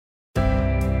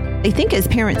I think as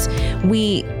parents,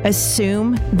 we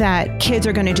assume that kids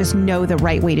are going to just know the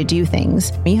right way to do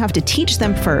things. You have to teach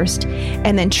them first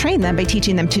and then train them by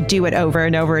teaching them to do it over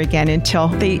and over again until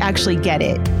they actually get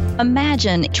it.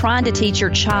 Imagine trying to teach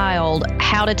your child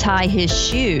how to tie his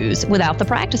shoes without the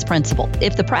practice principle.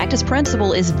 If the practice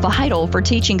principle is vital for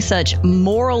teaching such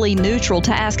morally neutral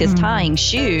task as tying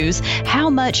shoes,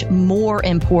 how much more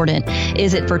important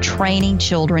is it for training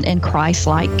children in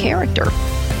Christ-like character?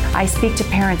 I speak to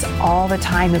parents all the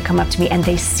time who come up to me and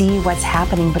they see what's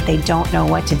happening, but they don't know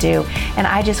what to do. And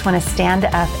I just want to stand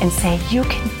up and say, you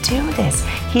can do this.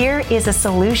 Here is a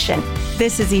solution.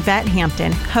 This is Yvette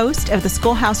Hampton, host of the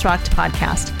Schoolhouse Rocked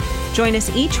podcast. Join us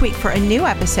each week for a new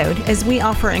episode as we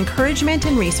offer encouragement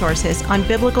and resources on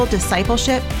biblical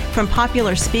discipleship from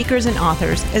popular speakers and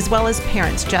authors, as well as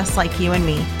parents just like you and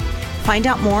me. Find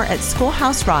out more at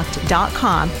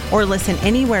schoolhouserocked.com or listen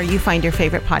anywhere you find your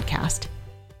favorite podcast.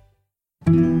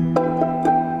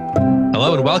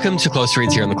 Hello and welcome to Close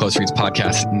Reads here on the Close Reads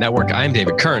Podcast Network. I'm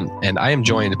David Kern, and I am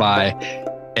joined by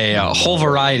a whole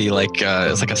variety,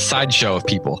 it's like a sideshow of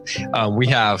people. We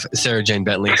have Sarah Jane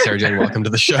Bentley. Sarah Jane, welcome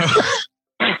to the show.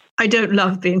 I don't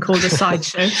love being called a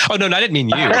sideshow. Oh, no, I didn't mean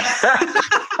you.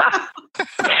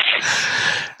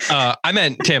 I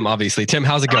meant Tim, obviously. Tim,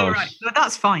 how's it going? Oh, right. Well,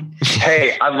 that's fine.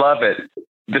 Hey, I love it.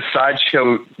 The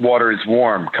sideshow water is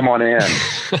warm. Come on in.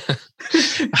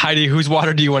 Heidi, whose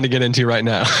water do you want to get into right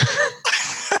now?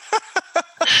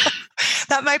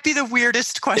 That might be the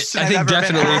weirdest question I think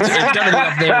definitely. It's definitely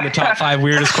up there in the top 5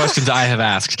 weirdest questions I have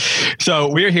asked.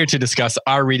 So we're here to discuss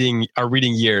our reading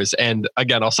years. And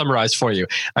again, I'll summarize for you.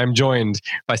 I'm joined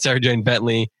by Sarah Jane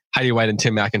Bentley, Heidi White, and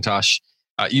Tim McIntosh.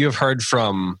 You have heard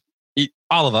from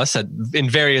all of us in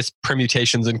various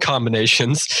permutations and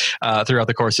combinations throughout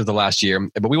the course of the last year.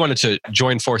 But we wanted to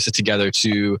join forces together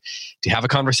to have a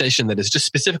conversation that is just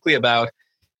specifically about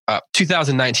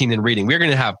 2019 in reading. We're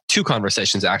going to have 2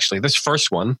 conversations, actually. This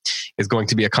first one is going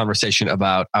to be a conversation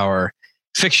about our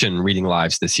fiction reading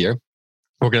lives this year.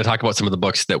 We're going to talk about some of the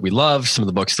books that we love, some of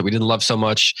the books that we didn't love so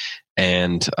much,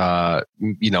 and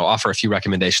offer a few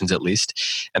recommendations at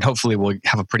least. And hopefully we'll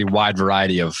have a pretty wide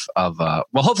variety of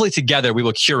hopefully together we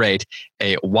will curate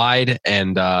a wide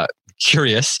and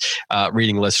curious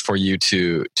reading list for you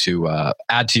to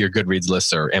add to your Goodreads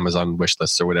list or Amazon wish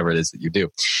lists or whatever it is that you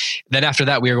do. Then after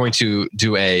that, we are going to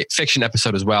do a fiction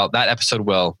episode as well. A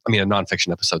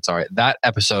nonfiction episode, sorry. That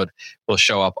episode will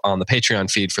show up on the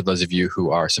Patreon feed for those of you who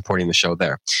are supporting the show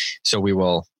there. So we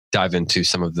will dive into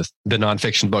some of the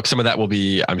nonfiction books. Some of that will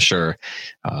be, I'm sure,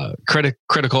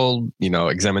 critical,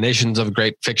 examinations of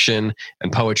great fiction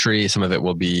and poetry. Some of it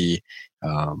will be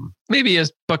maybe a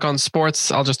book on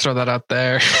sports. I'll just throw that out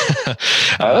there.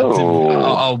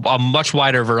 A much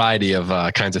wider variety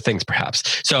of kinds of things,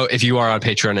 perhaps. So if you are on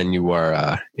Patreon and you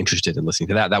are interested in listening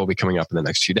to that will be coming up in the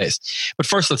next few days. But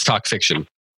first, let's talk fiction.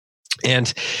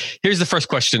 And here's the first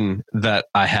question that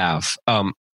I have.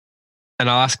 And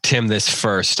I'll ask Tim this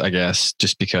first, I guess,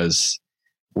 just because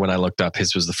when I looked up,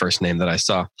 his was the first name that I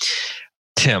saw.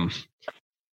 Tim,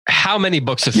 how many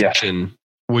books of fiction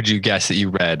would you guess that you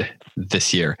read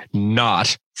this year,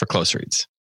 not for Close Reads?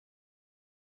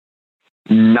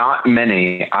 Not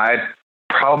many. I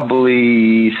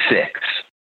probably 6,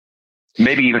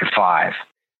 maybe even 5.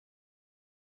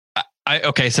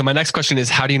 Okay, so my next question is,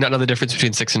 how do you not know the difference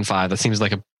between 6 and 5? That seems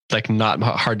like not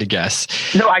hard to guess.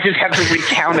 No, I just haven't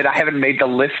recounted. I haven't made the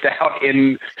list out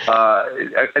in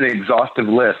an exhaustive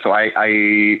list. So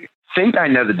I think I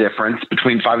know the difference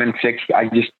between 5 and 6. I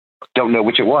just don't know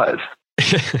which it was.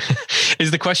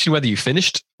 Is the question whether you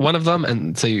finished one of them,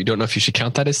 and so you don't know if you should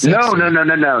count that as 6? No.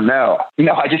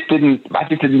 I just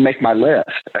didn't make my list.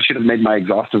 I should have made my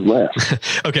exhaustive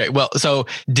list. Okay, well, so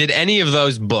did any of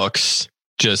those books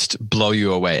just blow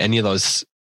you away? Any of those?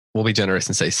 We'll be generous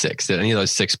and say 6. Did any of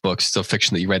those 6 books, still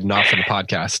fiction that you read not for the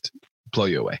podcast, blow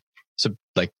you away? So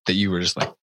that you were just like,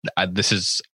 I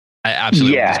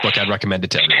absolutely love this book. I'd recommend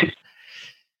it to everyone.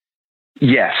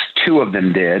 Yes, 2 of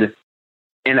them did.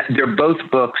 And they're both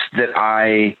books that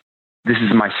I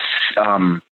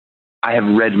have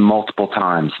read multiple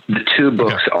times. The 2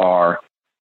 books are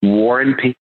War and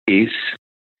Peace.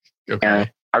 Okay. And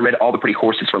I read All the Pretty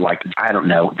Horses for the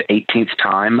 18th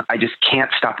time. I just can't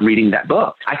stop reading that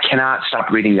book. I cannot stop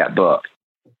reading that book.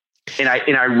 And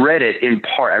I read it in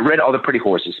part. I read All the Pretty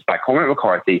Horses by Cormac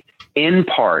McCarthy in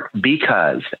part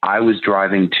because I was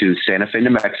driving to Santa Fe,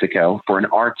 New Mexico for an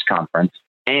arts conference,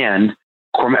 and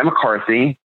Cormac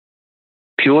McCarthy,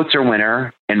 Pulitzer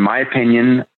winner, in my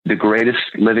opinion, the greatest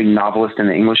living novelist in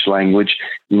the English language,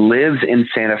 lives in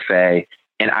Santa Fe.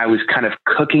 And I was kind of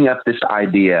cooking up this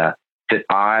idea that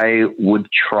I would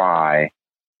try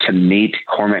to meet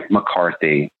Cormac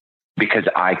McCarthy because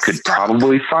I could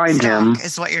probably find him.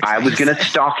 Is what you're I was going to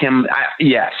stalk him.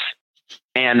 Yes.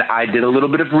 And I did a little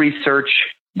bit of research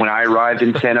when I arrived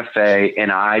in Santa Fe,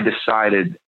 and I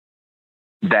decided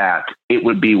that it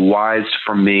would be wise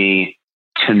for me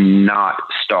to not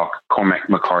stalk Cormac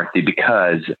McCarthy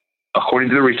because, according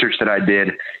to the research that I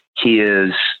did, he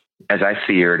is, as I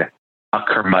feared, a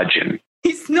curmudgeon.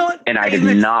 He's not. And famous. I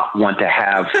did not want to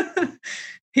have.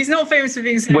 He's not famous for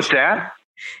being sociable. What's that?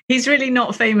 He's really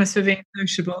not famous for being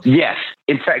sociable. Yes.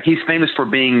 In fact, he's famous for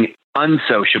being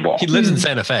unsociable. He lives in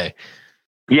Santa Fe.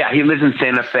 Yeah, he lives in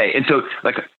Santa Fe. And so,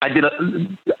 like, I did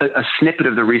a snippet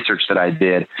of the research that I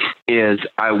did is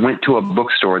I went to a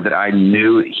bookstore that I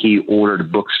knew he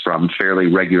ordered books from fairly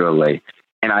regularly.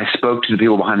 And I spoke to the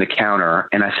people behind the counter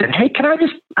and I said, hey, can I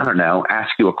just, I don't know,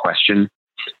 ask you a question?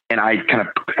 And I kind of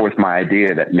put forth my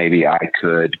idea that maybe I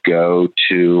could go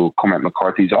to Cormac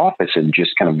McCarthy's office and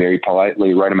just kind of very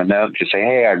politely write him a note, just say,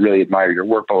 hey, I really admire your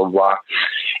work, blah, blah, blah.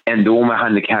 And the woman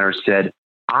behind the counter said,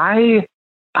 I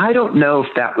don't know if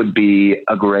that would be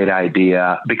a great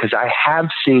idea because I have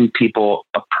seen people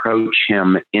approach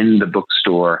him in the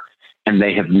bookstore and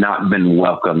they have not been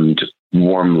welcomed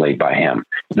warmly by him.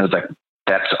 And I was like,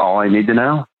 that's all I need to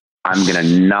know. I'm going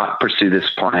to not pursue this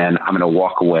plan. I'm going to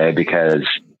walk away because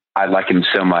I like him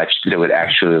so much that it would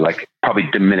actually like probably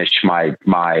diminish my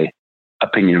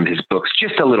opinion of his books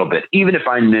just a little bit, even if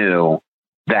I knew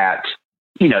that,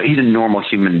 you know, he's a normal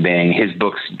human being. His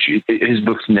books should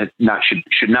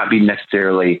not be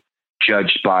necessarily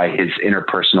judged by his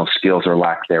interpersonal skills or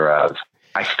lack thereof.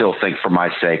 I still think for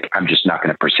my sake, I'm just not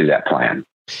going to pursue that plan.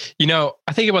 You know,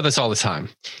 I think about this all the time.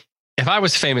 If I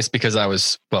was famous because I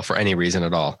was, well, for any reason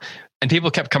at all, and people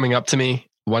kept coming up to me,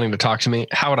 wanting to talk to me,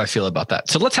 how would I feel about that?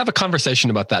 So let's have a conversation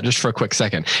about that just for a quick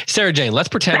second. Sarah Jane, let's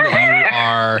pretend that you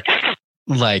are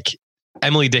like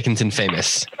Emily Dickinson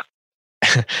famous.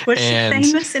 Was she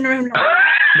famous in her own life?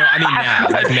 No, I mean now.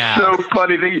 Like now. So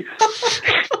funny.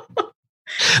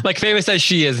 Like famous as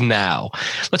she is now.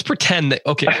 Let's pretend that,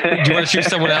 okay, do you want to choose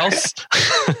someone else?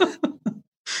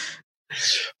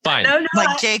 Fine. No,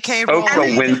 like J.K.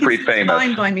 Oprah Winfrey famous.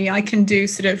 Fine by me. I can do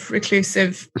sort of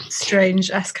reclusive, strange,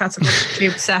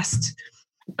 eschatologically obsessed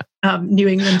New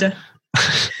Englander.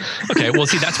 Okay, well,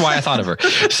 see, that's why I thought of her.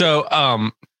 So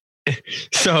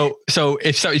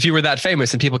if you were that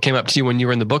famous and people came up to you when you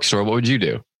were in the bookstore, what would you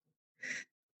do?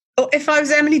 Oh, if I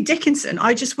was Emily Dickinson,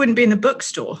 I just wouldn't be in the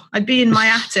bookstore. I'd be in my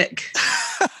attic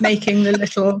making the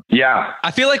little... Yeah.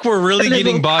 I feel like we're really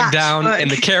getting bogged down in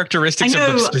the characteristics of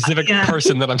the specific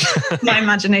person that I'm... My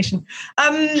imagination.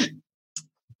 I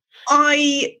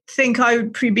think I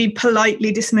would be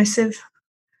politely dismissive.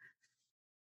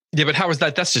 Yeah, but how is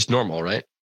that? That's just normal, right?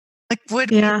 Like,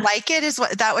 would we like it? Is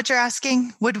what you're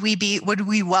asking? Would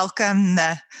we welcome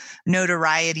the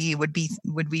notoriety? Would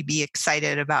we be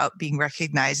excited about being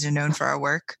recognized and known for our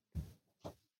work?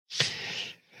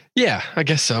 Yeah, I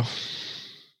guess so.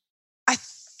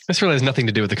 This really has nothing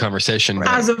to do with the conversation. Right?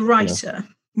 As a writer.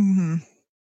 I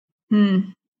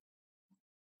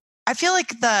feel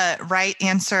like the right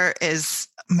answer is,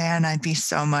 man, I'd be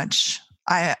so much.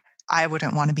 I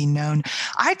wouldn't want to be known.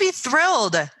 I'd be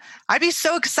thrilled. I'd be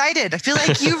so excited. I feel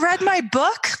like you read my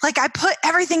book. Like I put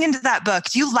everything into that book.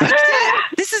 You liked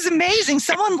it? This is amazing.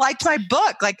 Someone liked my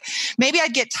book. Like maybe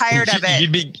I'd get tired of it.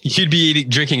 You'd be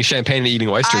drinking champagne and eating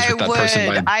oysters with that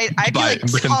person I'd be like,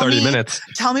 within 30 minutes.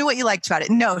 Tell me what you liked about it.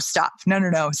 No, stop.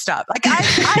 No, stop. Like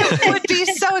I would be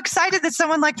so excited that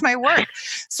someone liked my work.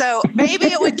 So maybe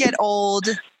it would get old.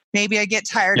 Maybe I'd get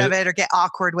tired of it or get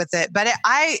awkward with it. But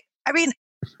I mean,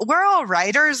 we're all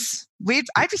writers.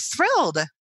 I'd be thrilled.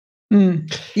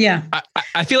 Yeah.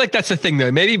 I feel like that's the thing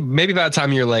though. Maybe by the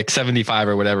time you're like 75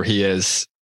 or whatever he is,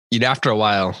 after a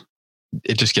while,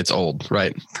 it just gets old,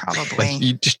 right? Probably. Like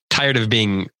you're just tired of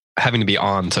having to be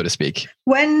on, so to speak.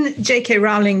 When J.K.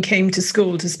 Rowling came to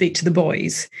school to speak to the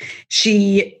boys,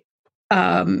 she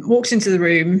walked into the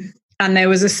room and there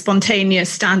was a spontaneous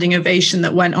standing ovation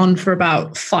that went on for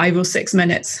about 5 or 6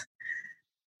 minutes.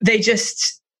 They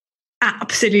just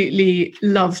absolutely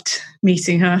loved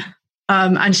meeting her.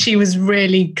 And she was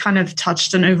really kind of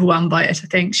touched and overwhelmed by it. I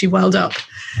think she welled up.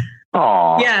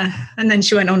 Aww. Yeah. And then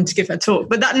she went on to give her talk,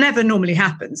 but that never normally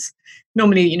happens.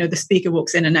 Normally, the speaker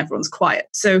walks in and everyone's quiet.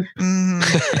 So,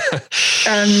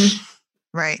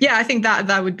 right. Yeah, I think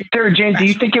that would be. Sarah Jane, do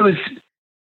you think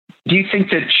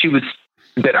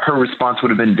that her response would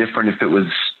have been different if it was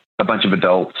a bunch of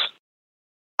adults?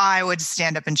 I would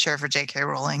stand up and cheer for J.K.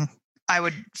 Rowling. I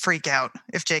would freak out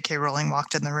if J.K. Rowling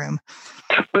walked in the room.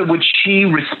 But would she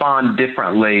respond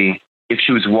differently if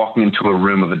she was walking into a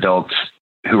room of adults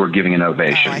who were giving an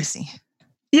ovation? Oh, I see.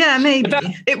 Yeah, maybe.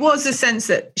 It was a sense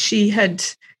that she had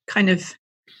kind of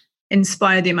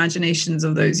inspired the imaginations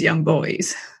of those young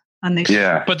boys. And they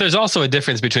But there's also a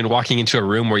difference between walking into a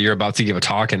room where you're about to give a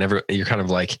talk and you're kind of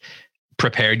like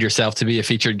prepared yourself to be a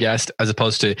featured guest, as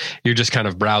opposed to you're just kind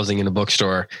of browsing in a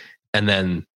bookstore and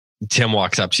then Tim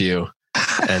walks up to you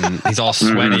and he's all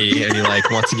sweaty and he like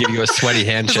wants to give you a sweaty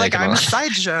handshake. Like, I'm a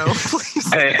sideshow.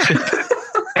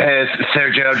 Hey,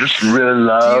 Sergio, I just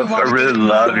really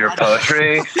love your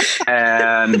poetry,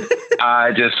 and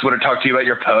I just want to talk to you about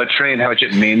your poetry and how much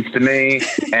it means to me.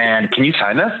 And can you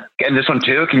sign this? And this one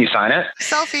too? Can you sign it?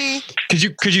 Selfie.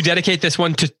 Could you dedicate this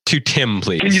one to Tim,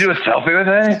 please? Can you do a selfie with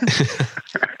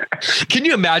it? Can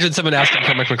you imagine someone asking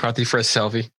Cormac McCarthy for a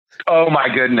selfie? Oh my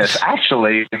goodness!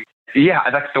 Actually, yeah,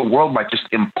 like the world might just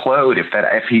implode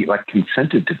if he like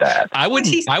consented to that. I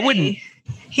wouldn't.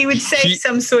 He would say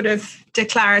some sort of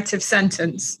declarative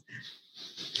sentence.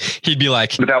 He'd be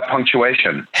like, without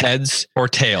punctuation, heads or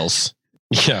tails.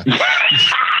 Yeah.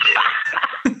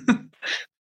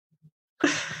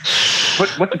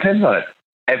 What depends on it?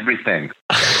 Everything.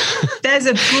 There's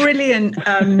a brilliant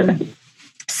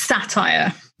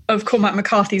satire of Cormac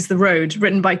McCarthy's The Road,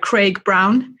 written by Craig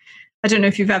Brown. I don't know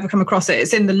if you've ever come across it.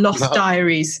 It's in the Lost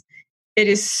Diaries. It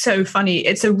is so funny.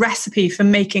 It's a recipe for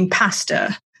making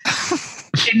pasta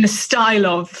in the style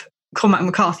of Cormac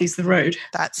McCarthy's The Road.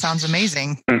 That sounds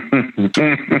amazing.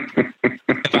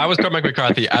 If I was Cormac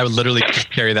McCarthy, I would literally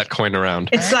just carry that coin around.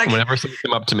 It's like, whenever someone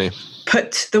came up to me,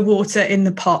 put the water in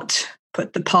the pot,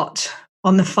 put the pot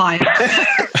on the fire,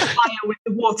 fire with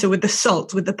the water, with the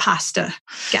salt, with the pasta,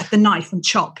 get the knife and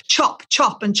chop,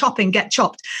 and chopping, get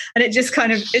chopped. And it just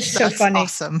kind of, it's so funny.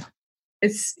 Awesome.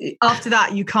 It's after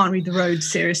that, you can't read The Road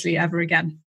seriously ever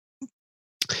again.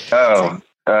 Oh.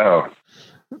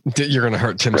 You're going to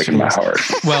hurt Tim's breaking my feelings.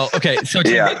 heart. Well, okay. So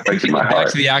yeah, breaking my back heart.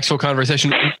 to the actual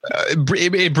conversation.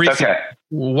 Briefly, Okay.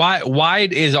 Why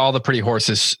is All the Pretty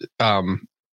Horses? Why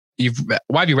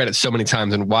have you read it so many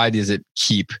times, and why does it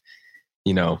keep?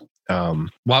 Why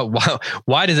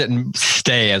does it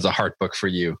stay as a heart book for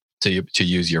you? To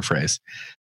use your phrase.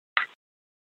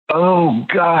 Oh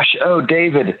gosh. Oh,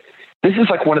 David, this is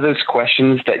like one of those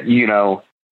questions that you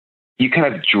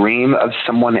kind of dream of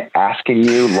someone asking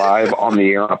you live on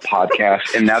the air on a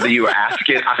podcast. And now that you ask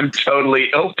it, I'm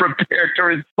totally ill-prepared to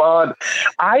respond.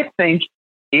 I think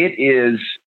it is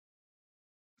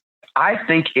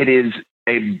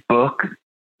a book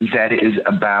that is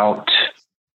about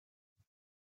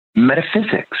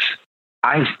metaphysics.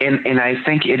 I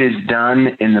think it is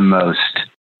done in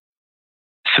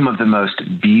some of the most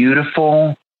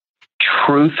beautiful,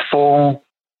 truthful,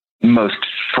 most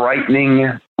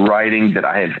frightening writing that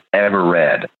I have ever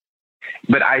read.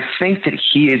 But I think that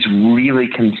he is really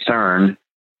concerned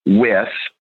with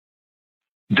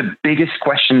the biggest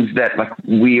questions that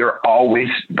we are always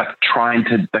trying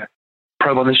to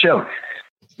probe on the show.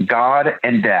 God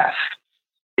and death.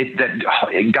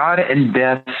 God and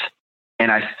death,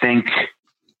 and I think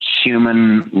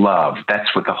human love.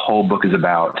 That's what the whole book is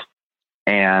about.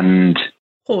 And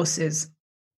horses.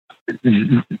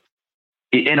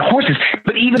 And horses,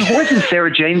 but even horses,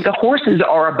 Sarah Jane, the horses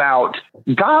are about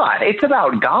God. It's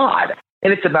about God.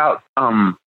 And it's about,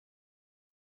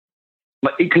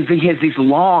 because he has these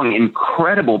long,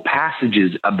 incredible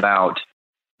passages about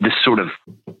the sort of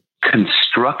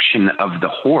construction of the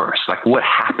horse, like what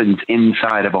happens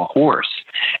inside of a horse.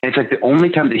 And it's like the only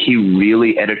time that he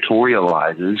really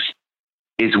editorializes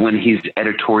is when he's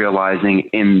editorializing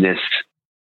in this,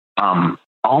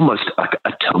 almost like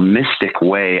a Thomistic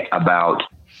way about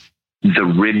the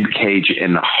rib cage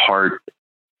and the heart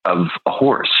of a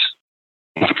horse,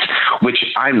 which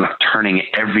I'm turning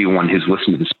everyone who's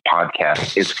listening to this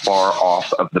podcast as far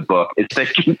off of the book as they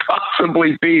can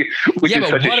possibly be. Which is but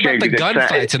such what a shame about the because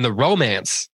gunfights and the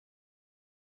romance?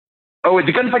 Oh,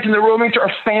 the gunfights and the romance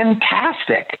are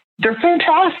fantastic. They're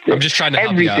fantastic. I'm just trying to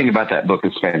help Everything you out. about that book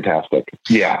is fantastic.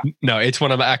 Yeah. No, it's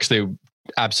one of absolutely.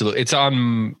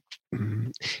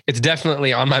 It's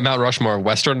definitely on my Mount Rushmore of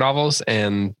Western novels,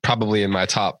 and probably in my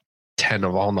top 10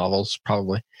 of all novels,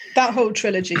 probably. That whole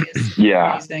trilogy is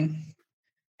amazing.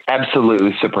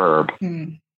 Absolutely superb.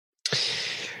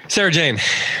 Sarah Jane,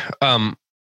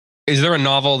 is there a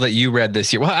novel that you read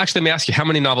this year? Well, actually, let me ask you, how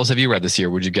many novels have you read this year,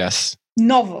 would you guess?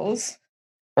 Novels?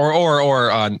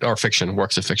 Or fiction,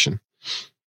 works of fiction?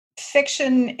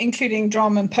 Fiction, including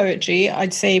drama and poetry,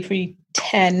 I'd say probably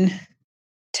 10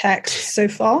 texts so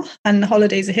far, and the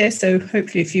holidays are here, so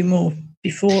hopefully a few more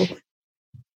before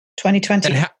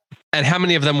 2020. And how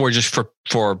many of them were just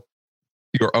for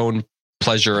your own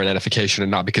pleasure and edification,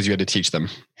 and not because you had to teach them?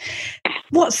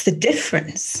 What's the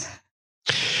difference?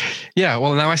 Yeah,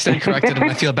 well, now I stand corrected and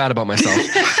I feel bad about myself.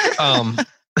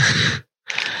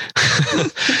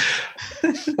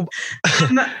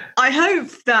 I hope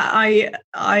that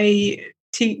I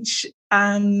teach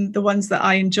the ones that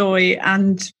I enjoy,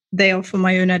 and they are for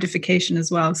my own edification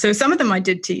as well. So some of them I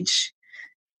did teach,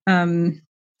 some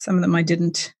of them I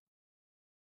didn't.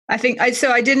 I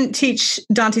didn't teach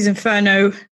Dante's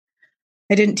Inferno.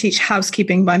 I didn't teach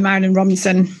Housekeeping by Marilynne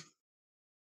Robinson.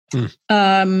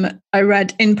 I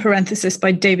read In Parenthesis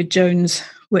by David Jones,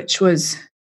 which was,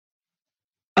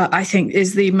 I think,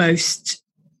 is the most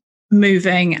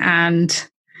moving and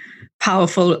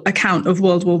powerful account of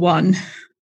World War I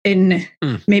in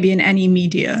maybe in any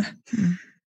media.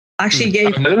 Actually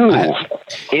gave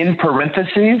In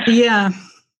Parentheses? Yeah.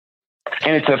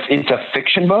 And it's a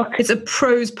fiction book? It's a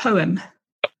prose poem.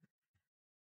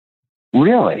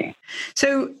 Really?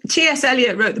 So T.S.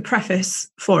 Eliot wrote the preface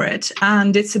for it,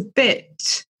 and it's a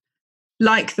bit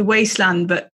like The Wasteland,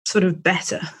 but sort of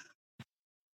better.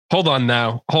 Hold on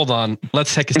now. Hold on.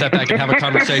 Let's take a step back and have a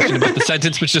conversation about the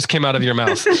sentence which just came out of your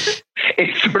mouth.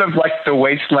 It's sort of like The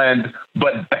Wasteland,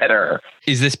 but better.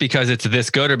 Is this because it's this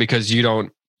good, or because you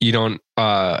don't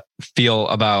feel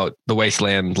about The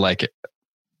Wasteland like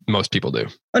most people do?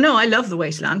 Oh no, I love The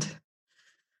Wasteland.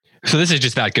 So this is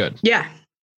just that good. Yeah.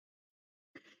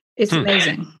 It's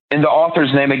amazing. And the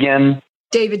author's name again?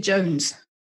 David Jones.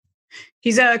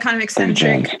 He's a kind of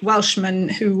eccentric Welshman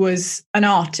who was an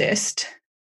artist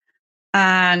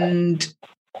and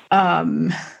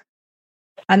then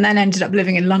ended up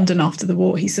living in London after the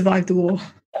war. He survived the war.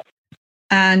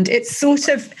 And it's sort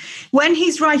of, when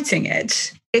he's writing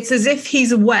it, it's as if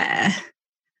he's aware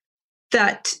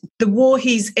that the war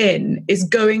he's in is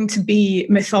going to be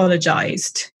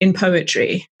mythologized in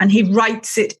poetry, and he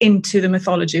writes it into the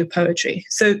mythology of poetry.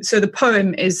 So the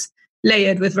poem is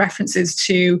layered with references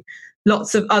to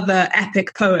lots of other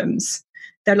epic poems.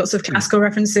 There are lots of classical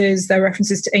references. There are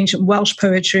references to ancient Welsh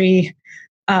poetry,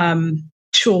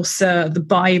 Chaucer, the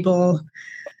Bible,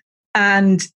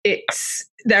 and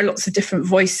there are lots of different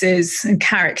voices and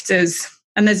characters.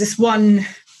 And there's this one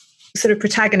sort of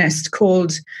protagonist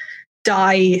called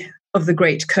Dai of the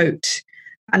Great Coat.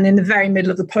 And in the very middle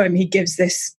of the poem, he gives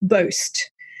this boast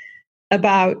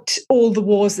about all the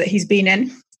wars that he's been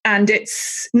in. And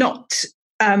it's not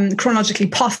chronologically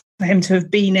possible for him to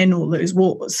have been in all those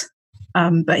wars.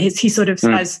 But he sort of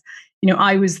says,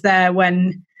 I was there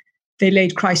when they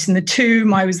laid Christ in the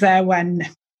tomb. I was there when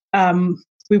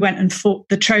we went and fought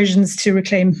the Trojans to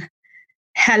reclaim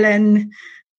Helen.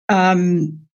 I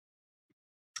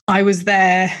was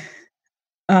there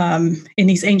in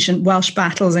these ancient Welsh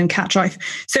battles in Catrife.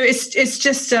 So it's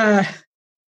just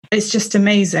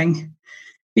amazing,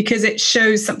 because it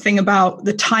shows something about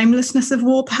the timelessness of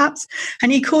war, perhaps.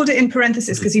 And he called it In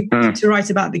Parenthesis because he wanted to write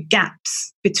about the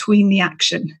gaps between the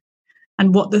action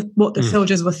and what the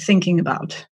soldiers were thinking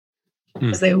about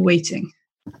as they were waiting.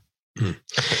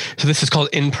 So this is called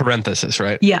In Parenthesis,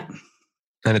 right? Yeah.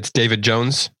 And it's David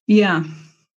Jones? Yeah.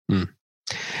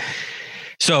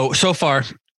 So far,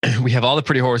 we have all the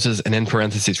pretty horses and In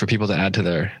Parentheses for people to add to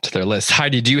their list.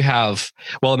 Heidi, do you have?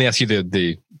 Well, let me ask you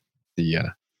the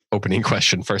opening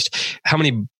question first. How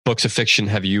many books of fiction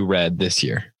have you read this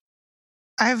year?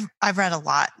 I've read a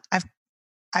lot. I've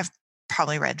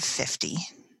probably read 50.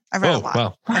 I've read a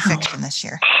lot of fiction this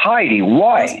year. Heidi,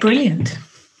 why? That's brilliant.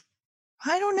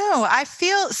 I don't know. I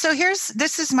feel so.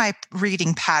 This is my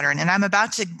reading pattern, and I'm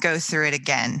about to go through it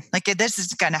again. Like, this is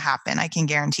going to happen. I can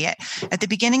guarantee it. At the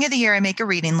beginning of the year, I make a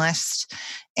reading list,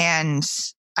 and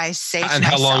I say to myself,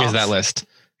 how long is that list?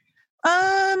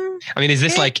 I mean, is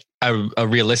this like a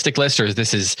realistic list, or is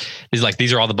this like,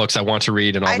 these are all the books I want to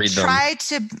read and I'll read them?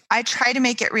 I try to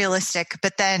make it realistic,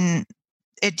 but then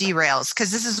it derails, because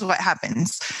this is what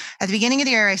happens. At the beginning of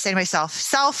the year, I say to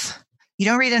myself, you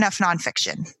don't read enough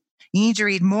nonfiction. You need to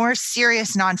read more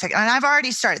serious nonfiction. And I've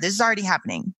already started. This is already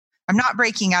happening. I'm not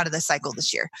breaking out of the cycle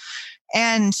this year.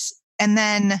 And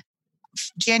then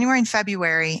January and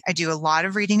February, I do a lot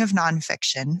of reading of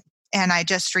nonfiction, and I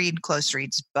just read close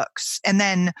reads books. And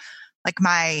then, like,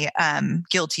 my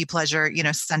guilty pleasure,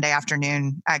 Sunday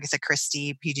afternoon, Agatha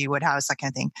Christie, P.G. Wodehouse, that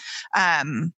kind of thing.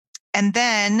 And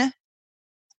then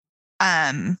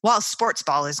while sports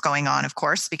ball is going on, of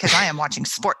course, because I am watching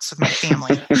sports with my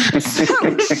family.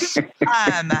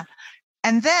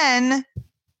 And then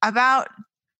about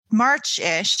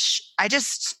March-ish, I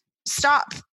just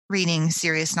stop reading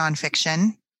serious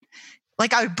nonfiction.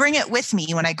 Like, I would bring it with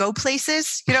me when I go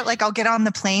places, like I'll get on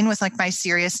the plane with like my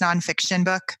serious nonfiction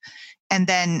book. And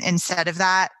then instead of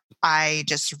that, I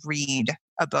just read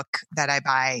a book that I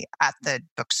buy at the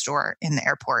bookstore in the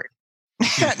airport.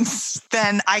 And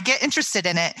then I get interested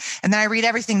in it, and then I read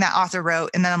everything that author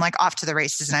wrote, and then I'm like off to the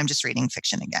races, and I'm just reading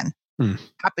fiction again.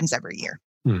 Happens every year.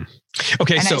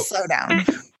 Okay, and so I slow down.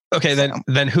 Okay, then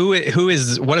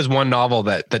what is one novel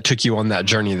that took you on that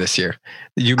journey this year?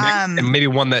 Maybe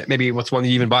what's one that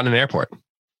you even bought in an airport?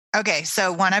 Okay,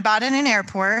 so one I bought in an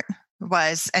airport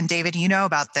was, and David, you know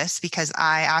about this because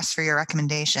I asked for your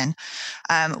recommendation,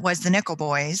 was The Nickel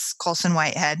Boys, Colson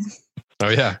Whitehead. Oh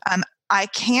yeah. I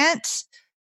can't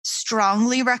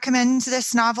strongly recommend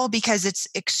this novel because it's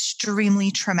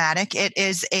extremely traumatic. It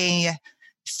is a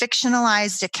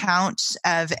fictionalized account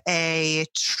of a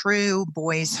true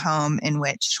boys' home in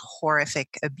which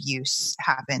horrific abuse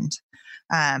happened.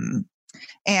 And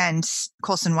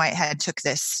Colson Whitehead took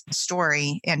this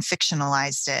story and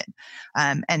fictionalized it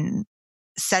and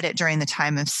set it during the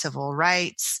time of civil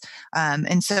rights.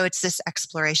 And so it's this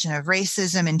exploration of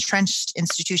racism, entrenched,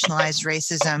 institutionalized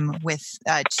racism with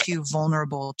two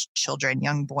vulnerable children,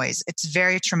 young boys. It's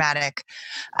very traumatic,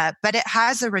 but it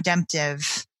has a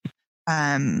redemptive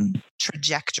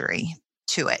trajectory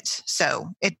to it.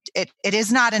 So it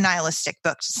is not a nihilistic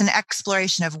book. It's an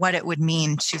exploration of what it would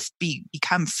mean to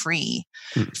become free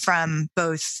from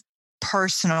both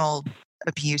personal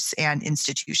abuse and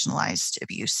institutionalized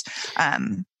abuse.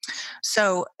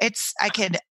 So I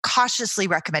could cautiously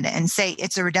recommend it and say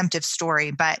it's a redemptive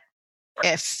story, but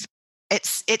if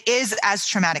it is as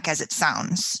traumatic as it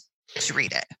sounds to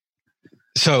read it.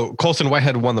 So Colson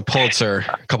Whitehead won the Pulitzer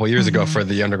a couple of years ago for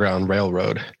The Underground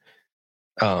Railroad.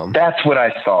 That's what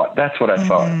I thought.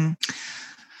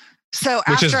 So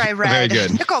after I read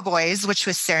Nickel Boys, which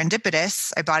was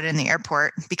serendipitous, I bought it in the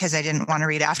airport because I didn't want to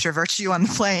read After Virtue on the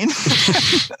plane.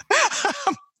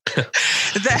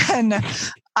 Then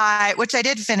which I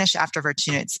did finish After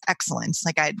Virtue. It's excellent.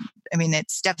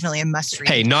 It's definitely a must read.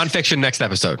 Hey, nonfiction next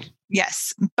episode.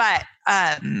 Yes. But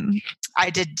I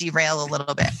did derail a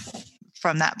little bit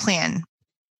from that plan.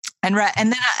 And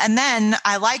then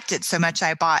I liked it so much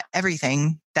I bought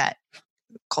everything that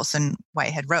Colson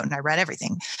Whitehead wrote, and I read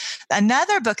everything.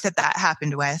 Another book that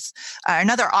happened with,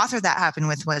 another author that happened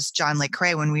with was John Le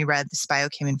Carré when we read The Spy Who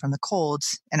Came In From the Cold,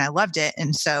 and I loved it.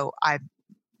 And so I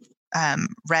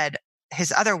read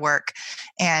his other work,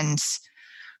 and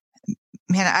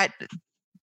man,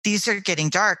 these are getting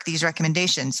dark, these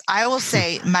recommendations. I will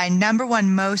say my number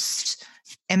one most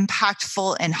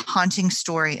impactful and haunting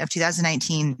story of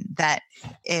 2019 that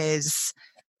is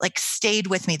stayed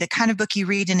with me, the kind of book you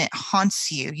read and it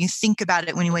haunts you. You think about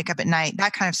it when you wake up at night.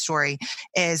 That kind of story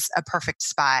is A Perfect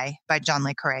Spy by John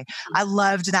Le Carré. I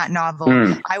loved that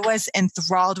novel. I was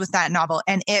enthralled with that novel.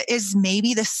 And it is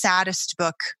maybe the saddest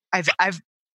book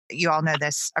you all know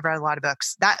this. I've read a lot of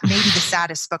books. That may be the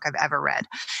saddest book I've ever read.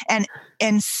 And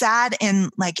sad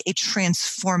in a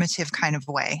transformative kind of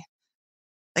way.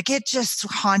 It just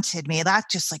haunted me. That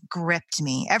just gripped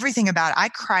me. Everything about it. I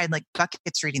cried like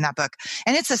buckets reading that book.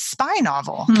 And it's a spy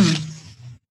novel.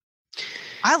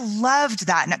 I loved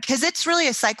that because it's really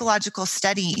a psychological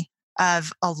study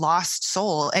of a lost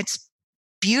soul. It's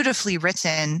beautifully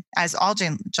written, as all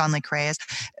John Le Carré is,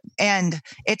 and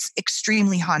it's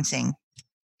extremely haunting.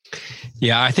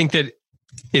 Yeah, I think that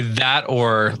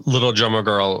or Little Drummer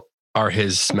Girl are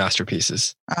his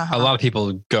masterpieces. A lot of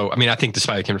people I think The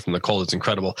Spy Who Came From the Cold is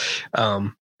incredible.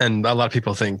 And a lot of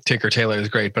people think Tinker Tailor is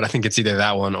great, but I think it's either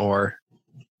that one or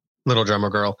Little Drummer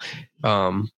Girl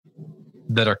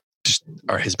that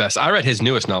are his best. I read his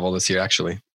newest novel this year,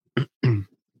 actually.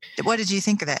 What did you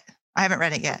think of it? I haven't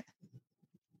read it yet.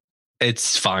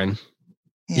 It's fine.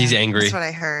 Yeah, he's angry. That's what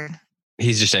I heard.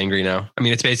 He's just angry now. I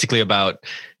mean, it's basically about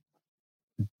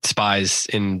spies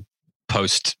in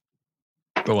Brexit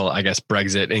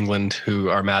England who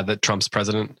are mad that Trump's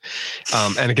president.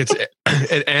 And it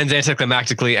ends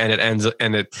anticlimactically,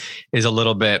 and it is a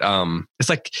little bit it's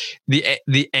like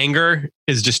the anger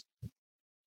is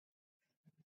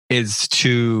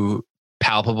too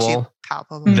palpable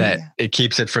that it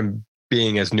keeps it from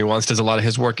being as nuanced as a lot of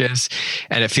his work is.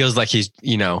 And it feels like he's,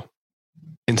 in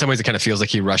some ways it kind of feels like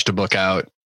he rushed a book out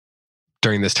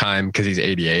during this time because he's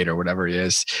 88 or whatever he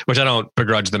is, which I don't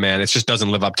begrudge the man. It just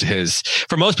doesn't live up to his,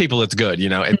 for most people it's good,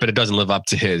 but it doesn't live up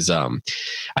to his, I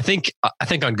think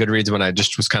on Goodreads, when I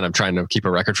just was kind of trying to keep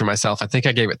a record for myself, I think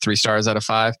I gave it 3 stars out of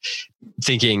 5,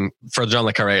 thinking for John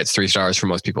Le Carré, it's 3 stars. For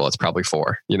most people, it's probably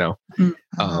 4,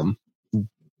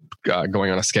 going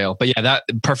on a scale. But yeah, that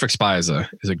Perfect Spy is a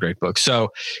great book.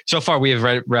 So far we have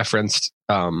referenced,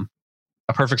 A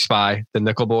Perfect Spy, The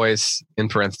Nickel Boys, in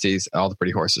parentheses, All the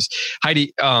Pretty Horses.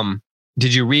 Heidi,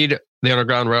 did you read The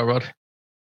Underground Railroad?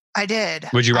 I did.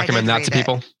 Would you recommend that to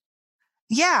people?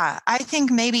 Yeah, I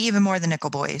think maybe even more The Nickel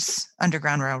Boys,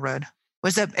 Underground Railroad.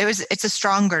 it's a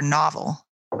stronger novel.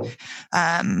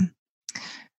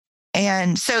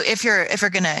 And so if you're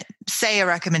going to say a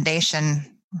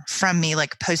recommendation from me,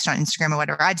 like post on Instagram or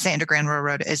whatever, I'd say Underground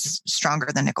Railroad is stronger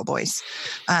than Nickel Boys.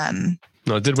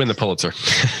 No, it did win the Pulitzer.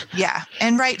 Yeah.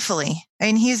 And rightfully. I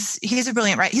mean, he's a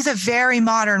brilliant writer. He's a very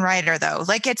modern writer though.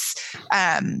 Like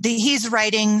he's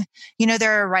writing,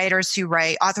 there are authors who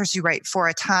write for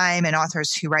a time and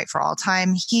authors who write for all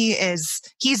time. He's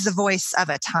the voice of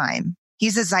a time.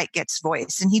 He's a zeitgeist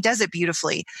voice and he does it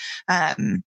beautifully.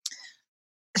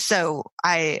 So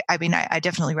I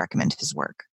definitely recommend his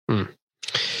work.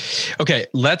 Okay.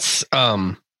 Let's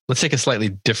take a slightly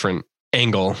different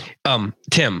angle.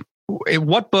 Tim,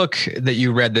 what book that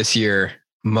you read this year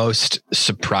most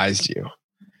surprised you?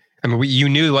 I mean, you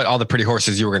knew all the Pretty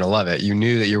Horses, you were going to love it. You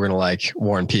knew that you were going to like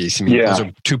War and Peace. I mean, those are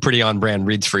two pretty on brand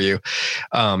reads for you.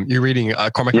 You're reading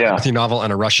a Cormac McCarthy novel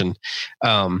and a Russian.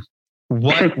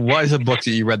 What was a book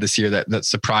that you read this year that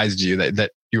surprised you,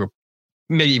 that you were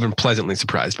maybe even pleasantly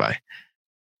surprised by?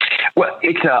 Well,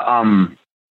 it's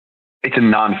a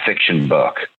nonfiction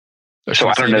book. So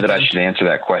I don't know that I should answer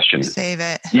that question. Save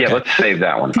it. Yeah, okay. Let's save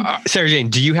that one. Sarah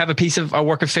Jane, do you have a piece of a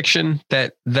work of fiction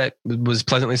that was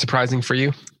pleasantly surprising for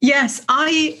you? Yes,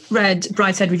 I read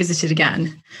Brideshead Revisited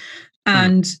again.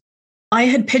 And I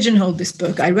had pigeonholed this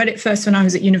book. I read it first when I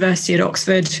was at university at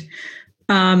Oxford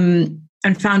and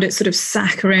found it sort of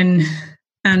saccharine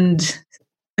and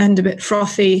a bit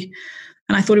frothy.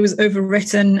 And I thought it was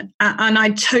overwritten. And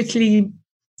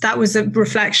that was a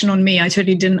reflection on me. I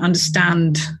totally didn't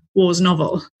understand War's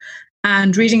novel.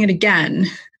 And reading it again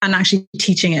and actually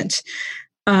teaching it,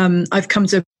 I've come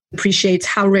to appreciate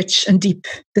how rich and deep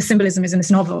the symbolism is in this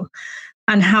novel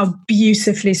and how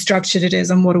beautifully structured it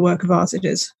is and what a work of art it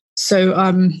is. So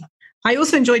I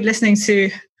also enjoyed listening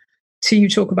to you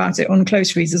talk about it on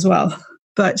Close Reads as well.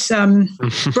 But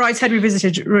Brideshead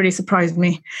Revisited really surprised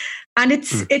me. And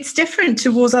it's different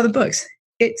to War's other books.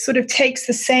 It sort of takes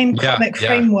the same comic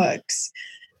frameworks,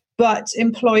 but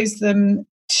employs them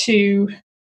to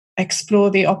explore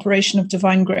the operation of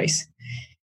divine grace.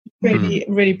 Really,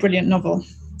 really brilliant novel.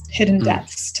 Hidden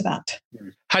depths to that.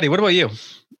 Heidi, what about you?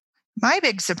 My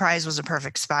big surprise was A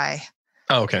Perfect Spy.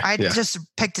 Oh, okay. I just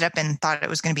picked it up and thought it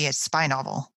was going to be a spy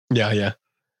novel. Yeah.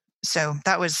 So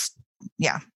that was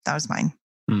mine.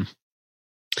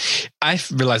 I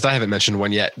realized I haven't mentioned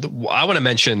one yet. I want to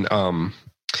mention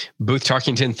Booth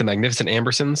Tarkington's The Magnificent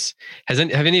Ambersons. Have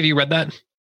any of you read that?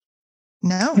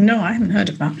 No, I haven't heard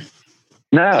of that.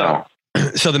 No.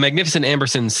 So The Magnificent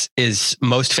Ambersons is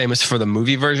most famous for the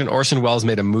movie version. Orson Welles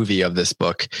made a movie of this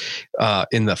book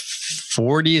in the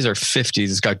 40s or 50s.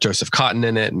 It's got Joseph Cotton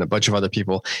in it and a bunch of other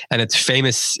people. And it's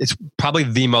famous. It's probably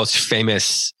the most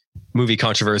famous movie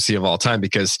controversy of all time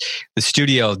because the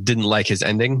studio didn't like his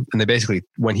ending. And they basically,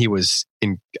 when he was I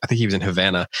think he was in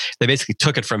Havana, they basically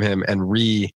took it from him and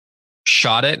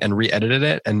re-shot it and re-edited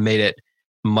it and made it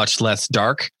much less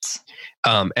dark.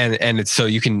 And it's so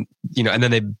you can, and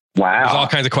then there's all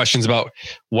kinds of questions about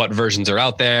what versions are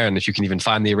out there and if you can even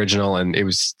find the original. And it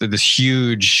was this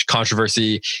huge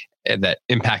controversy that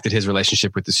impacted his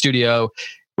relationship with the studio,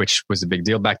 which was a big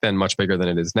deal back then, much bigger than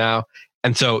it is now.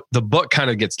 And so the book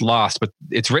kind of gets lost, but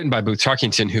it's written by Booth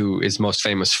Tarkington, who is most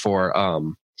famous for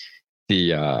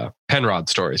the Penrod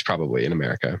stories, probably in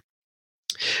America.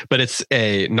 But it's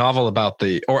a novel about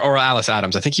or Alice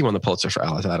Adams. I think he won the Pulitzer for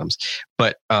Alice Adams,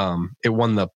 but it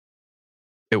won.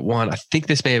 I think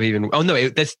this may have even. Oh no!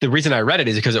 That's the reason I read it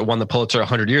is because it won the Pulitzer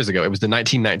 100 years ago. It was the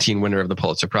 1919 winner of the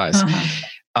Pulitzer Prize,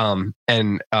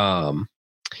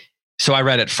 so I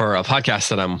read it for a podcast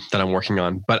that I'm working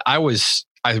on. But I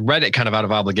read it kind of out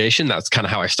of obligation. That's kind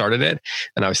of how I started it,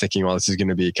 and I was thinking, well, this is going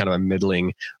to be kind of a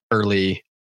middling, early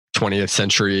 20th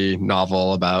century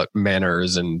novel about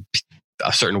manners and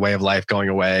a certain way of life going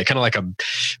away, kind of like a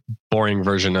boring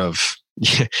version of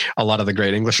a lot of the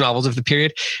great English novels of the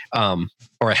period,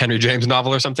 or a Henry James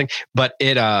novel or something. But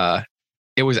it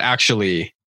was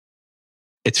actually,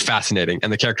 it's fascinating.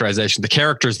 And the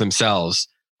characters themselves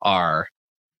are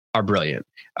brilliant.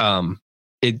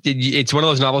 It's one of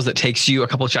those novels that takes you a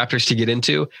couple of chapters to get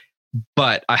into,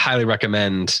 but I highly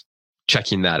recommend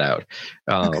checking that out.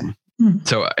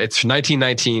 So it's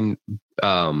 1919,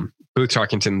 Booth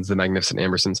Tarkington's The Magnificent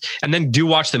Ambersons, and then do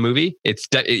watch the movie. It's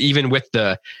even with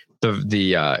the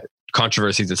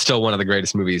controversies, it's still one of the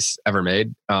greatest movies ever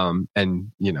made. And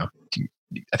I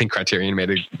think Criterion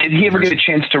made it. Did he ever get a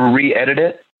chance to re-edit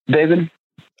it, David?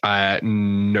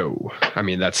 No. I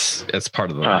mean, that's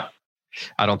part of the.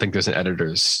 I don't think there's an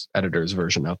editor's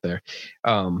version out there,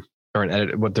 or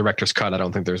an director's cut. I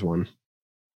don't think there's one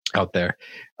out there.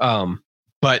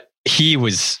 But he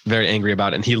was very angry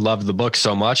about it, and he loved the book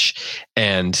so much.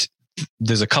 And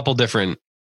there's a couple different,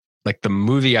 like the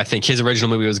movie, I think his original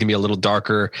movie was going to be a little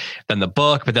darker than the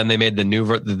book, but then they made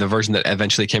the version that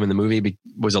eventually came in the movie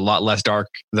was a lot less dark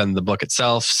than the book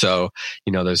itself. So,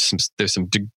 there's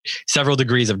several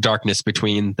degrees of darkness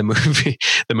between the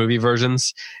movie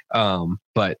versions.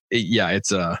 But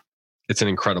it's an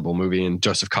incredible movie, and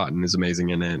Joseph Cotten is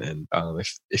amazing in it. And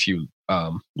if you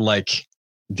like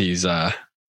these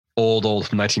old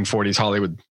 1940s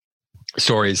Hollywood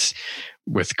stories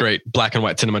with great black and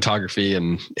white cinematography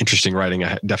and interesting writing,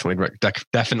 I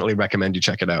definitely recommend you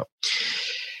check it out.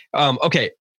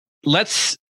 Okay,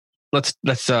 let's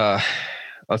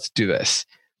do this.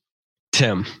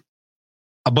 Tim,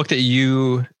 a book that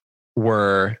you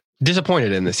were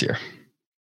disappointed in this year.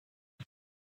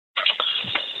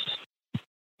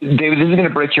 David, this is going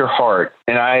to break your heart.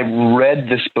 And I read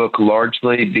this book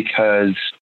largely because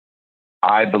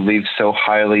I believe so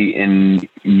highly in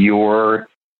your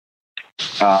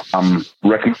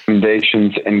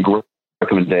recommendations and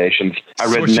recommendations. I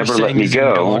read Never Let Me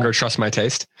Go. No longer trust my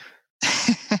taste?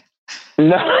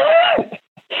 No,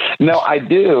 I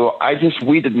do.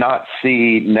 We did not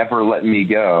see Never Let Me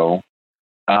Go.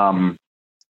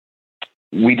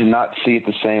 We did not see it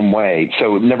the same way.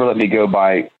 So Never Let Me Go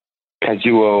by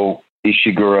Kazuo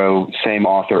Ishiguro, same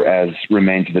author as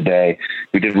Remains of the Day.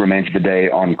 We did Remains of the Day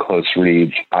on Close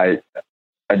Reads. I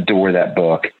adore that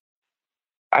book.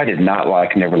 I did not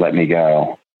like Never Let Me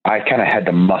Go. I kind of had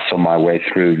to muscle my way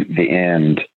through the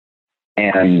end.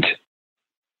 And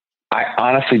I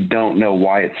honestly don't know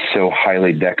why it's so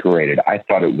highly decorated. I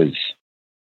thought it was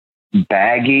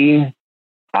baggy.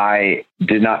 I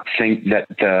did not think that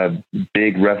the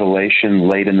big revelation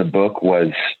late in the book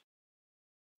was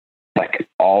like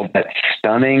all that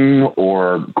stunning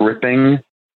or gripping.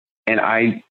 And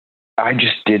I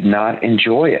just did not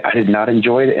enjoy it. I did not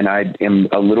enjoy it. And I am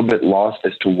a little bit lost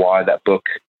as to why that book,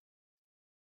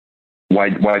 why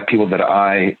people that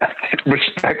I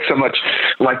respect so much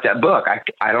like that book.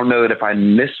 I don't know if I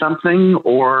missed something,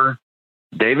 or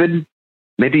David,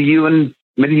 maybe you and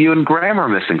Graham are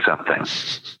missing something.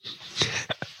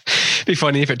 It'd be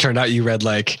funny if it turned out you read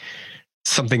like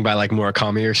something by like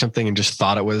Murakami or something and just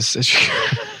thought it was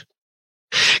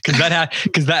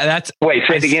that's wait,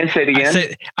 say it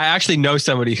again. I actually know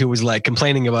somebody who was like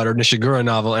complaining about her Nishiguro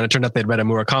novel, and it turned out they'd read a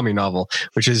Murakami novel,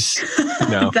 which is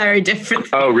very different.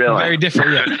 Oh, really? Very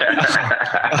different.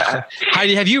 Yeah.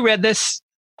 Heidi, have you read this?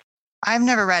 I've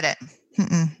never read it.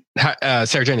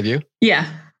 Sarah Jane, have you?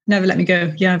 Yeah, Never Let Me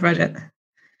Go. Yeah, I've read it.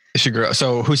 Nishiguro.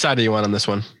 So whose side are you on this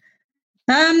one?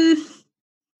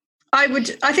 I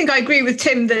think I agree with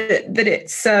Tim that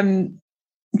it's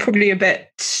probably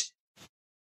it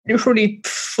probably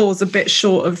falls a bit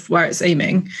short of where it's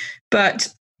aiming,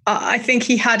 but I think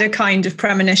he had a kind of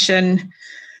premonition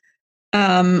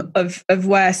of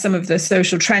where some of the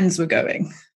social trends were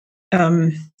going.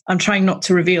 I'm trying not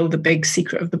to reveal the big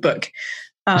secret of the book.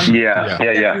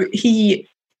 Yeah.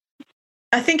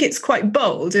 I think it's quite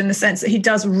bold in the sense that he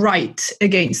does write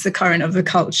against the current of the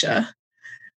culture.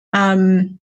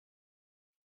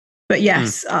 But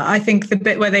yes, I think the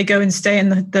bit where they go and stay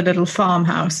in the little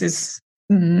farmhouse is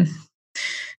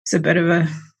it's a bit of a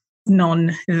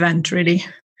non-event, really.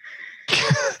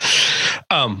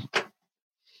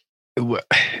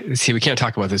 See, we can't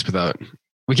talk about this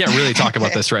we can't really talk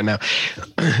about this right now.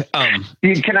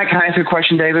 Can I ask you a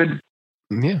question, David?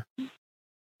 Yeah.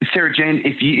 Sarah Jane,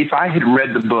 if I had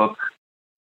read the book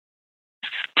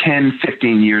 10,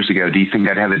 15 years ago, do you think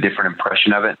I'd have a different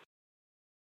impression of it?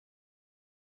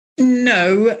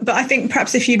 No, but I think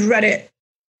perhaps if you'd read it,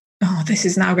 this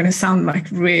is now going to sound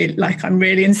like I'm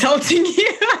really insulting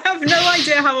you. I have no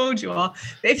idea how old you are.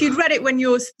 But if you'd read it when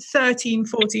you're 13,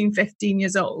 14, 15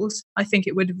 years old, I think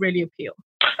it would really appeal.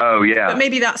 Oh, yeah. But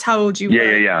maybe that's how old you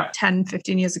were 10,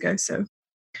 15 years ago. So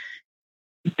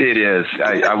it is.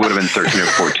 I would have been 13 or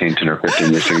 14, 10 or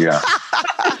 15 years ago, yeah.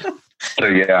 So,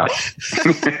 yeah.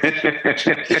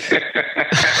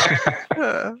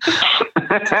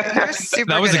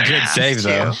 That was a good save,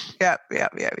 though. Yep.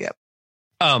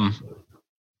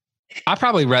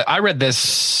 I read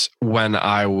this when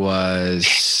I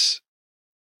was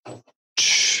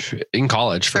in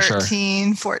college, for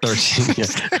 13, sure. 14. 13, yeah.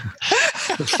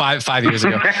 5 years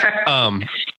ago.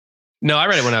 No, I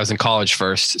read it when I was in college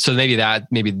first. So maybe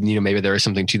there is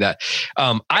something to that.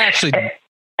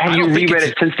 Have you reread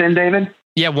it since then, David?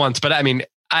 Yeah, once, but I mean,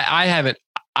 I haven't.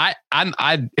 I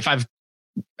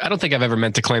don't think I've ever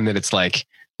meant to claim that it's like,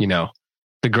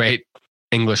 the great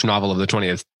English novel of the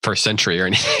 21st century or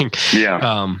anything.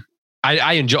 Yeah.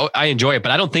 I enjoy it,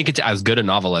 but I don't think it's as good a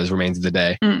novel as Remains of the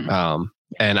Day.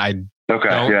 and I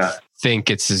don't think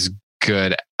it's as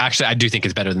good. Actually, I do think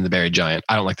it's better than The Buried Giant.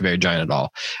 I don't like The Buried Giant at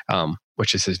all,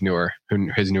 which is his newer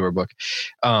book.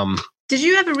 Did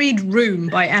you ever read Room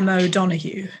by Emma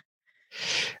O'Donoghue?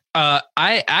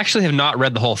 I actually have not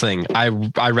read the whole thing.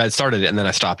 I started it and then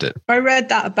I stopped it. I read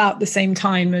that about the same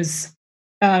time as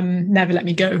Never Let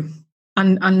Me Go,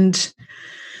 and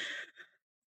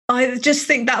I just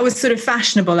think that was sort of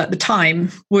fashionable at the time.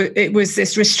 It was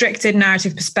this restricted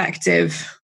narrative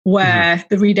perspective where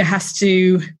the reader has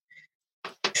to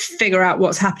figure out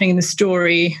what's happening in the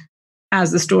story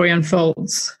as the story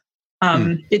unfolds.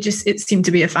 It seemed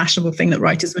to be a fashionable thing that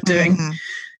writers were doing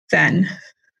then.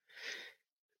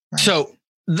 So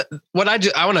what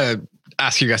I want to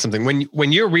ask you guys something.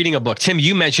 When you're reading a book, Tim,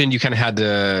 you mentioned you kind of had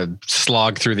to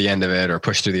slog through the end of it or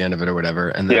push through the end of it or whatever.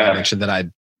 And then I mentioned that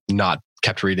I'd not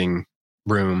kept reading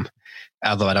Room,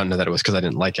 although I don't know that it was because I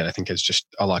didn't like it. I think it's just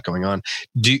a lot going on.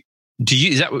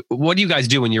 What do you guys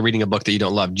do when you're reading a book that you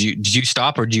don't love? Did you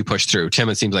stop or do you push through? Tim,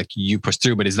 it seems like you push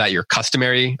through, but is that your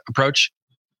customary approach?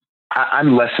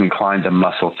 I'm less inclined to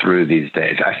muscle through these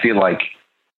days. I feel like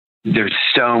there's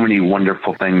so many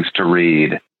wonderful things to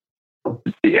read.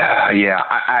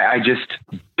 I just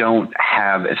don't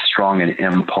have as strong an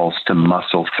impulse to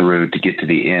muscle through to get to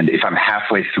the end. If I'm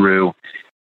halfway through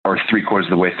or 3/4 of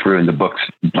the way through and the book's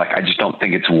like, I just don't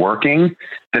think it's working,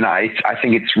 then I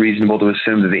think it's reasonable to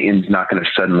assume that the end's not going to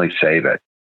suddenly save it.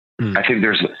 I think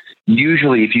there's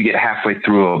usually, if you get halfway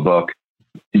through a book,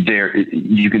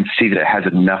 you can see that it has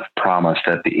enough promise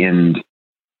that the end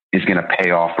is going to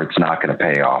pay off or it's not going to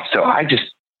pay off. So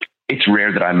it's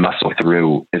rare that I muscle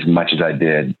through as much as I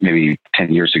did maybe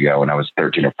 10 years ago when I was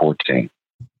 13 or 14.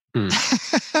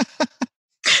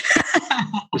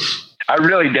 I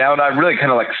really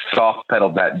kind of like soft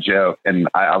pedaled that joke, and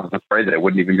I was afraid that it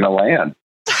wasn't even going to land.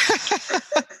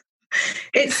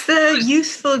 It's the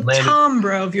youthful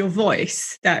timbre of your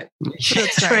voice that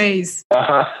portrays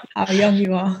how young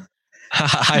you are.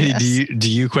 Heidi,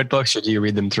 do you quit books or do you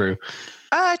read them through?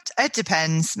 It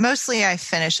depends. Mostly I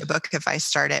finish a book if I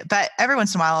start it, but every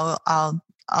once in a while I'll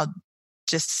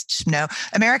just know.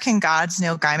 American Gods,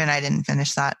 Neil Gaiman, I didn't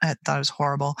finish that. I thought it was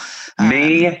horrible.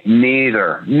 Me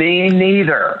neither.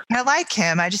 I like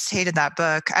him. I just hated that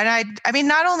book. And I mean,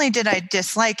 not only did I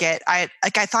dislike it, I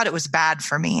thought it was bad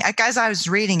for me. Like, as I was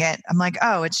reading it, I'm like,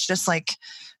 oh, it's just like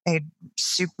a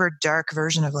super dark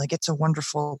version of like, It's a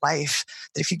Wonderful Life,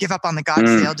 that if you give up on the gods,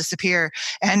 they'll disappear.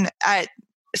 And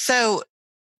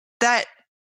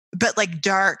but like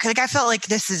dark, like I felt like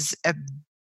this is a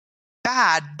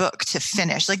bad book to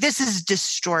finish. Like, this is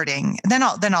distorting. Then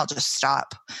I'll just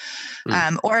stop.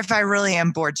 Or if I really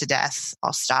am bored to death,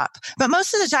 I'll stop. But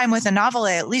most of the time with a novel,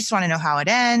 I at least want to know how it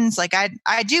ends. Like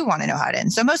I do want to know how it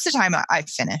ends. So most of the time I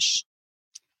finish.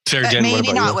 Sarah Jane,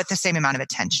 maybe not with the same amount of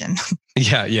attention.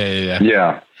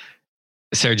 Yeah.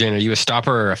 Sarah Jane, are you a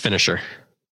stopper or a finisher?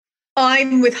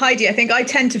 I'm with Heidi. I think I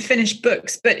tend to finish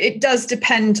books, but it does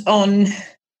depend on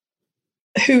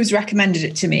who's recommended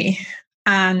it to me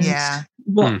and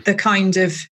what the kind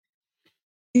of,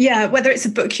 whether it's a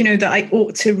book, that I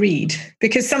ought to read,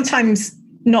 because sometimes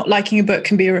not liking a book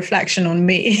can be a reflection on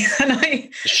me. And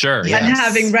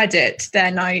having read it,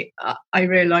 then I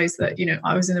realized that,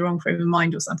 I was in the wrong frame of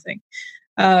mind or something.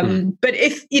 But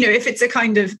if it's a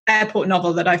kind of airport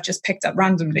novel that I've just picked up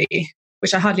randomly,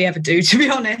 which I hardly ever do, to be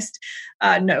honest,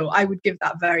 no, I would give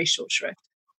that very short shrift.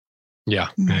 Yeah.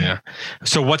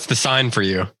 So what's the sign for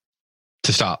you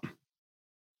to stop?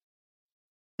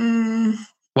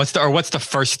 What's the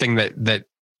first thing that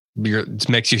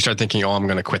makes you start thinking, oh, I'm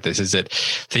going to quit this? Is it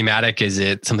thematic? Is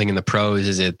it something in the prose?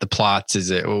 Is it the plots?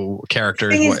 Is it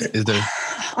characters? Is there?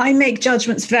 I make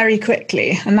judgments very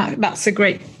quickly, and that's a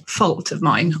great fault of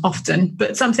mine often.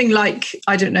 But something like,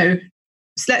 I don't know,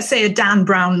 let's say a Dan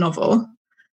Brown novel,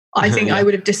 I think I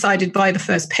would have decided by the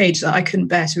first page that I couldn't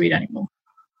bear to read anymore.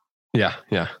 Yeah.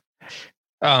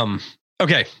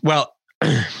 Okay. Well,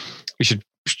 we should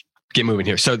get moving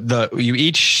here. So I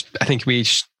think we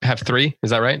each have 3.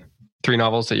 Is that right? 3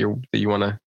 novels that you want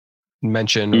to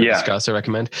mention or discuss or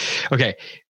recommend. Okay.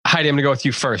 Heidi, I'm going to go with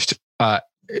you first. Do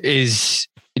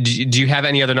you have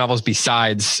any other novels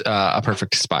besides A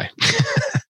Perfect Spy?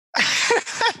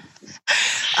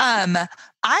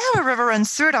 I have A River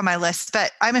Runs Through It on my list,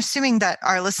 but I'm assuming that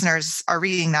our listeners are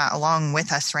reading that along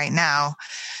with us right now.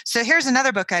 So here's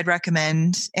another book I'd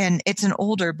recommend, and it's an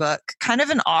older book, kind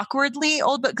of an awkwardly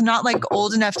old book, not like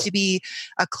old enough to be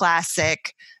a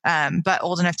classic, but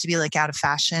old enough to be like out of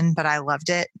fashion. But I loved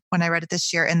it when I read it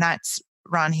this year, and that's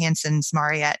Ron Hansen's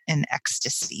Mariette in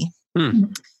Ecstasy.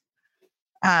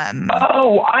 I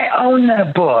own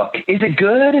that book. Is it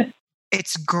good?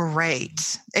 It's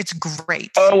great. It's great.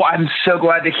 Oh, I'm so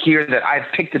glad to hear that.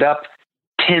 I've picked it up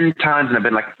 10 times and I've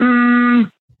been like,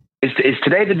 is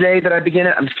today the day that I begin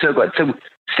it? I'm so glad. So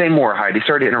say more, Heidi.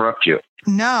 Sorry to interrupt you.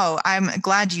 No, I'm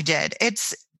glad you did.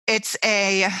 It was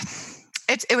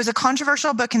a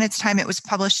controversial book in its time. It was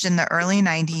published in the early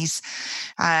 90s.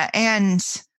 And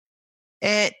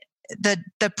the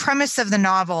premise of the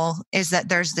novel is that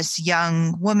there's this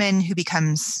young woman who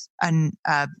becomes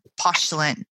a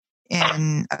postulant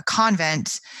in a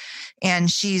convent, and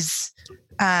she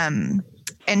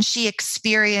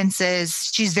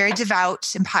experiences, she's very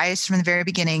devout and pious from the very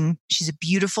beginning. She's a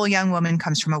beautiful young woman,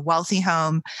 comes from a wealthy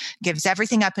home, gives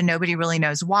everything up, and nobody really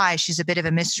knows why. She's a bit of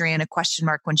a mystery and a question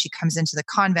mark when she comes into the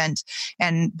convent,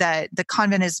 and the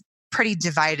convent is pretty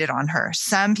divided on her.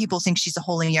 Some people think she's a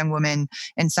holy young woman,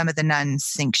 and some of the nuns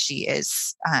think she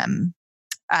is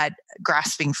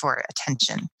grasping for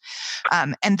attention.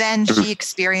 And then she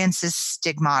experiences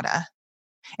stigmata.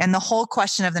 And the whole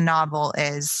question of the novel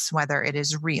is whether it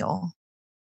is real.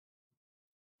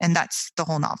 And that's the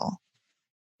whole novel.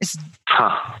 It's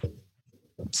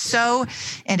so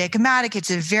enigmatic.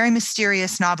 It's a very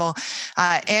mysterious novel.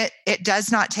 It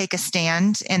does not take a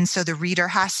stand. And so the reader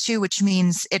has to, which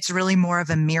means it's really more of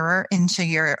a mirror into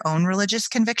your own religious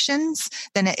convictions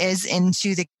than it is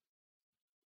into the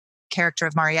character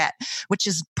of Mariette, which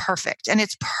is perfect. And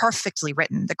it's perfectly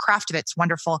written. The craft of it's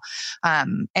wonderful.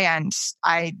 And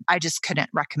I just couldn't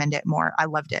recommend it more. I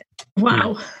loved it.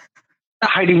 Wow.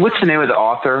 Heidi, what's the name of the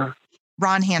author?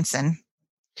 Ron Hansen.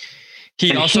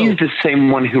 He's the same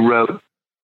one who wrote,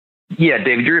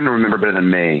 David, you're going to remember better than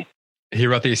me. He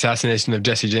wrote The Assassination of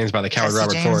Jesse James by the Coward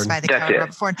Robert Ford.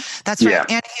 Robert Ford. That's right.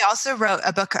 And he also wrote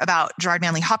a book about Gerard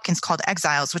Manley Hopkins called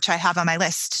Exiles, which I have on my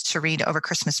list to read over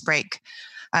Christmas break.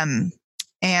 And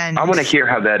I want to hear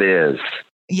how that is.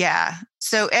 Yeah.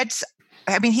 So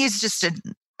he's just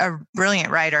a brilliant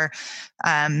writer.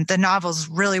 The novel's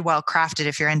really well crafted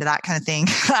if you're into that kind of thing.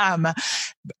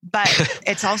 But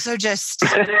it's also just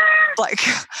like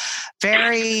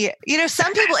very,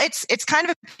 some people, it's kind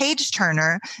of a page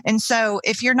turner. And so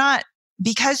if you're not,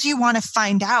 because you want to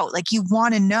find out, like you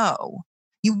want to know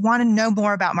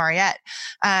more about Mariette.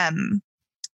 And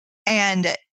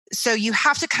so you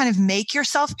have to kind of make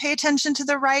yourself pay attention to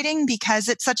the writing because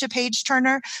it's such a page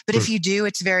turner. But if you do,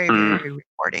 it's very, very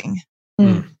rewarding.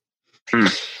 In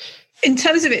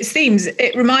terms of its themes,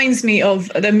 it reminds me of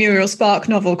the Muriel Spark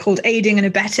novel called Aiding and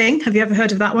Abetting. Have you ever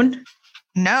heard of that one?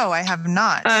 No, I have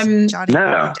not.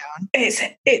 No.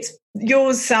 It's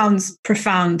yours sounds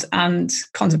profound and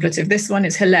contemplative. This one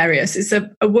is hilarious. It's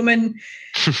a woman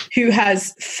who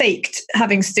has faked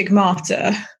having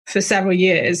stigmata for several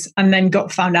years and then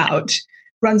got found out,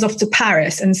 runs off to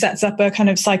Paris and sets up a kind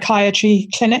of psychiatry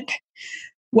clinic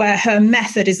where her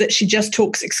method is that she just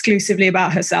talks exclusively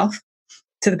about herself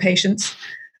to the patients.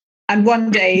 And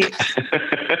one day,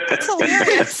 that's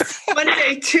hilarious. One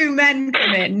day, two men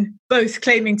come in, both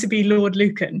claiming to be Lord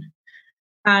Lucan.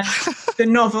 And the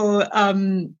novel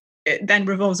it then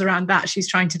revolves around that. She's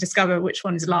trying to discover which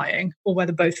one is lying or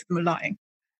whether both of them are lying.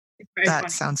 That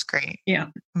sounds great. Yeah.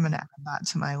 I'm going to add that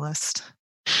to my list.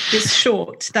 It's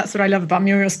short. That's what I love about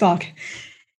Muriel Spark.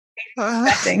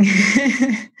 I'm sitting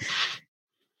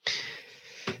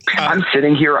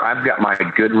here. I've got my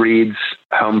Goodreads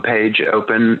homepage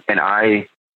open, and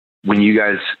when you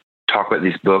guys talk about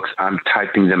these books, I'm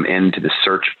typing them into the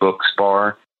search books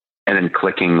bar and then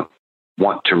clicking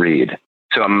want to read.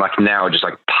 So I'm like now just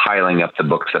like piling up the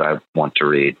books that I want to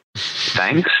read.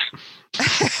 Thanks.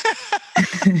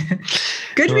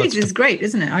 Goodreads is great,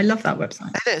 isn't it? I love that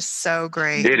website. It is so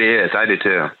great. It is. I do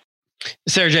too.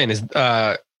 Sarah Jane,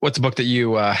 what's a book that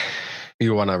you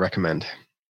want to recommend?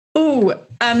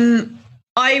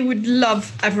 I would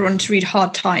love everyone to read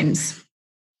Hard Times.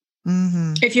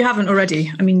 Mm-hmm. If you haven't already,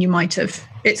 I mean, you might have.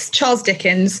 It's Charles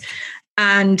Dickens,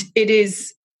 and it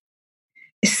is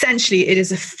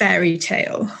a fairy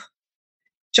tale.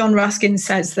 John Ruskin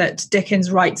says that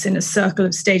Dickens writes in a circle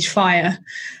of stage fire,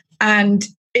 and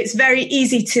it's very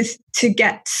easy to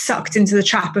get sucked into the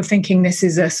trap of thinking this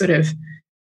is a sort of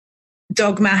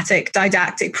dogmatic,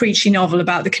 didactic, preachy novel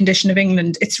about the condition of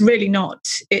England. It's really not.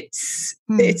 It's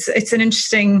an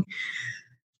interesting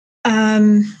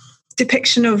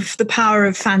depiction of the power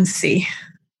of fancy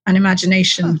and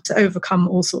imagination to overcome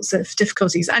all sorts of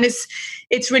difficulties. And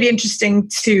it's really interesting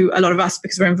to a lot of us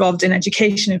because we're involved in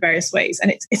education in various ways.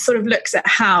 And it sort of looks at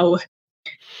how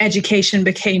education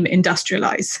became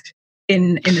industrialized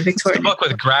in the Victorian. It's the book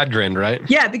with Gradgrind, right?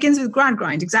 Yeah, it begins with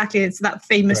Gradgrind. Exactly. It's that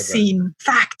famous scene,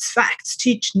 facts,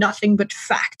 teach nothing but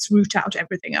facts, root out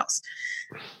everything else.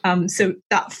 So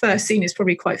that first scene is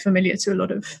probably quite familiar to a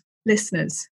lot of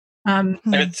listeners. And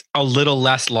it's a little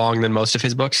less long than most of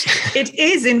his books. It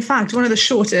is, in fact, one of the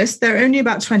shortest. There are only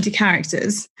about 20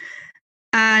 characters.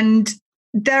 And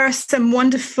there are some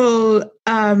wonderful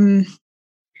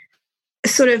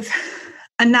sort of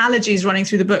analogies running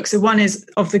through the book. So one is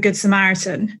of the Good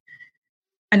Samaritan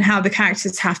and how the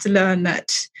characters have to learn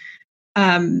that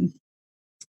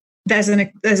there's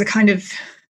a kind of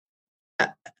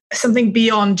something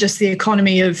beyond just the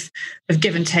economy of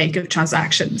give and take of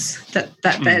transactions, that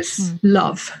there's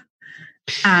love,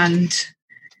 and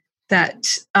that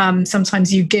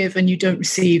sometimes you give and you don't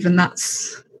receive, and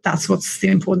that's what's the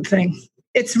important thing.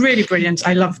 It's really brilliant.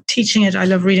 I love teaching it. I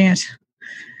love reading it.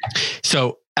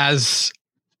 So, as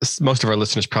most of our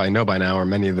listeners probably know by now, or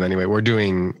many of them anyway, we're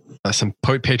doing some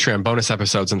Patreon bonus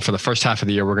episodes, and for the first half of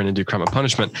the year, we're going to do Crime and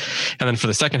Punishment, and then for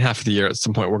the second half of the year, at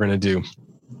some point, we're going to do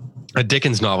a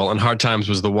Dickens novel, and Hard Times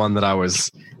was the one that I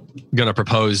was going to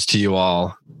propose to you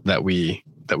all that we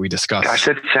discussed. Gosh,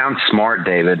 that sounds smart,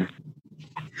 David.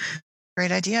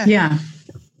 Great idea. Yeah.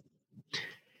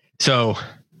 So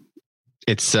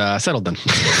it's settled then.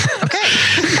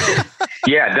 Okay.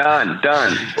 Yeah, done.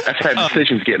 That's how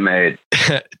decisions get made.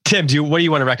 Tim, what do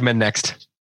you want to recommend next?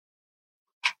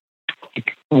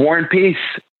 War and Peace.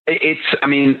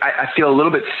 I feel a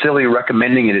little bit silly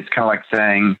recommending it. It's kind of like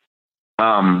saying,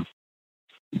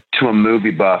 to a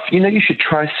movie buff, you should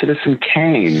try Citizen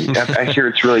Kane. I hear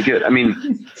it's really good. I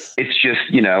mean, it's just,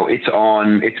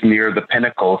 it's near the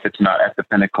pinnacle if it's not at the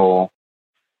pinnacle.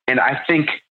 And I think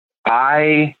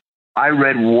I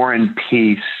read War and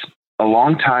Peace a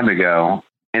long time ago,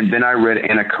 and then I read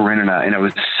Anna Karenina, and I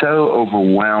was so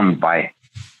overwhelmed by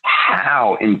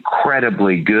how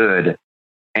incredibly good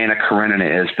Anna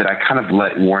Karenina is that I kind of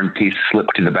let War and Peace slip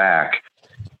to the back.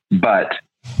 But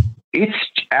it's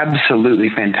absolutely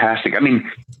fantastic. I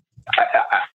mean,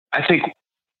 I think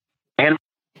Anna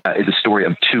is a story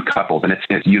of two couples, and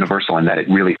it's universal in that it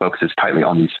really focuses tightly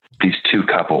on these two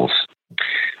couples.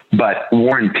 But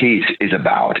War and Peace is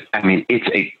about, it's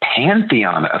a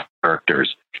pantheon of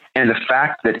characters. And the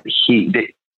fact that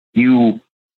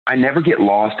I never get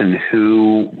lost in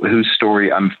whose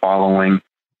story I'm following.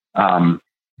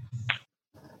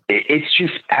 It's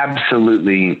just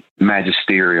absolutely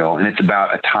magisterial. And it's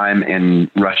about a time in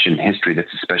Russian history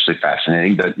that's especially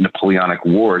fascinating. The Napoleonic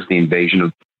Wars, the invasion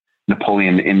of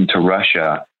Napoleon into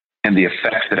Russia, and the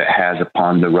effects that it has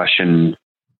upon the Russian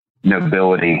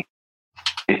nobility.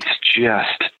 It's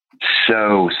just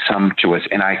so sumptuous.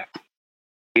 And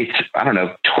it's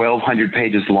 1,200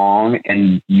 pages long,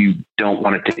 and you don't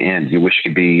want it to end. You wish it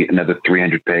could be another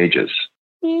 300 pages.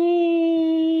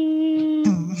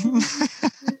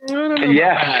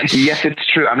 Yes, it's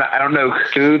true. I don't know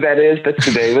who that is. That's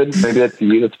to David. Maybe that's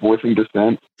you. That's voicing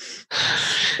dissent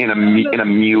in a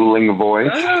mewling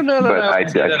voice. I don't know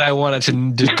that I wanted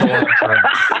to just go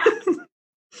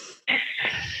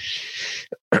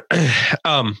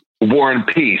on. War and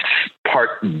Peace,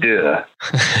 Part 2.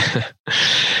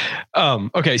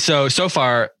 Okay, so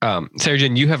far, Sarah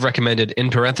Jane, you have recommended In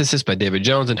Parenthesis by David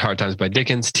Jones and Hard Times by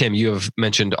Dickens. Tim, you have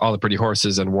mentioned All the Pretty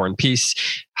Horses and War and Peace.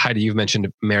 Heidi, you've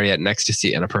mentioned Mariette and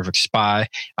Ecstasy and A Perfect Spy.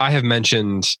 I have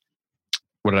mentioned,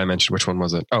 what did I mention? Which one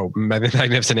was it? Oh,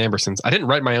 Magnificent Ambersons. I didn't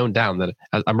write my own down. That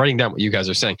I'm writing down what you guys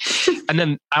are saying. And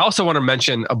then I also want to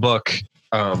mention a book,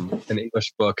 an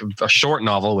English book, a short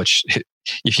novel, which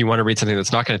if you want to read something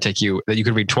that's not going to take you, that you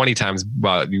can read 20 times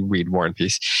while you read War and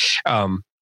Peace,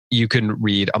 you can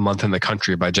read A Month in the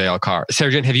Country by J.L. Carr. Sarah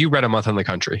Jane, have you read A Month in the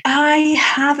Country? I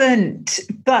haven't,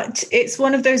 but it's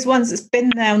one of those ones that's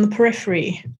been there on the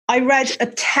periphery. I read a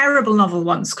terrible novel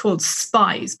once called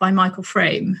Spies by Michael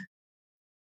Frame,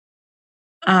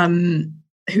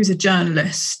 who's a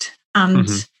journalist. And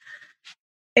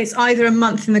it's either A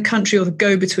Month in the Country or The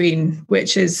Go-Between,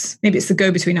 which is, maybe it's The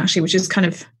Go-Between actually, which is kind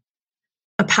of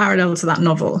a parallel to that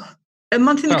novel. A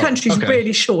Month in the Country is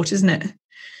really short, isn't it?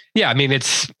 Yeah, I mean,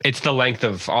 it's the length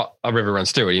of A River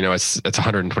Runs Through It. It's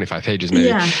 125 pages maybe.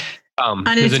 Yeah,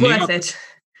 and it's worth it.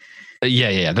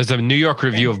 Yeah. There's a New York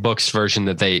Review of Books version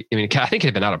that I think it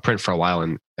had been out of print for a while,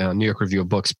 and New York Review of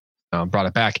Books brought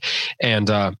it back. And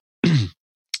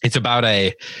it's about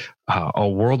a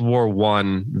World War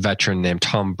I veteran named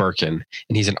Tom Birkin,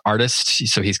 and he's an artist.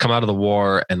 So he's come out of the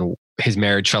war, and his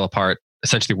marriage fell apart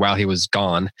essentially while he was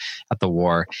gone at the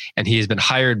war. And he has been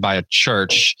hired by a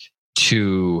church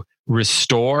to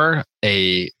restore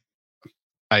a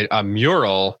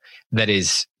mural that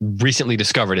is recently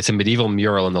discovered. It's a medieval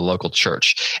mural in the local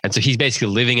church. And so he's basically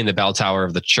living in the bell tower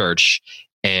of the church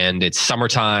and it's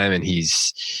summertime, and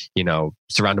he's,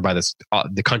 surrounded by this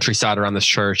the countryside around this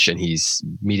church, and he's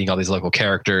meeting all these local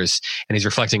characters, and he's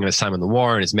reflecting on his time in the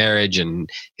war and his marriage and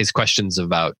his questions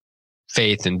about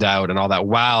faith and doubt and all that,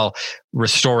 while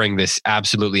restoring this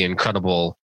absolutely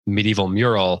incredible medieval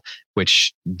mural,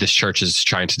 which this church is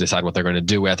trying to decide what they're going to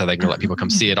do with. Are they going to let people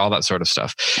come see it? All that sort of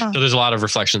stuff. Oh. So there's a lot of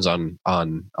reflections on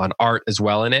art as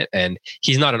well in it. And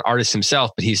he's not an artist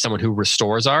himself, but he's someone who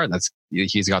restores art.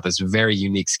 He's got this very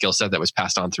unique skill set that was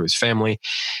passed on through his family.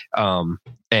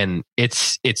 And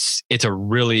it's a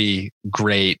really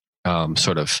great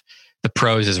sort of, the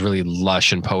prose is really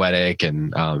lush and poetic,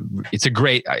 and it's a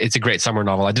great summer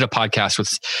novel. I did a podcast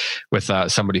with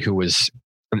somebody who was,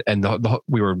 and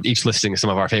we were each listing some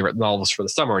of our favorite novels for the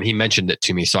summer, and he mentioned it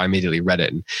to me, so I immediately read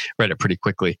it pretty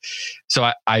quickly.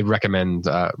 So I recommend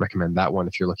that one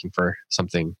if you're looking for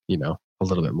something, a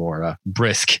little bit more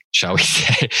brisk, shall we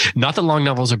say. Not that long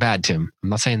novels are bad, Tim. I'm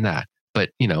not saying that, but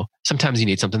sometimes you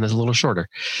need something that's a little shorter.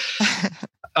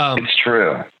 It's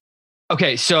true.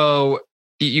 Okay, so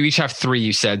you each have 3,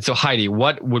 you said. So Heidi,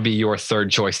 what would be your third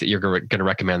choice that you're going to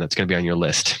recommend that's going to be on your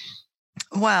list?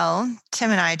 Well, Tim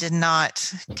and I did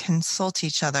not consult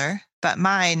each other, but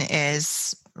mine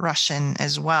is Russian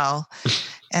as well.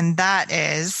 And that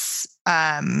is,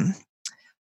 I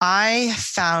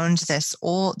found this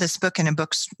book in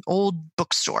old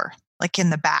bookstore, like in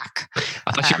the back.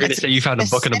 I thought you were going to say you found a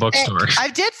book in a bookstore. I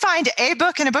did find a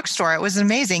book in a bookstore. It was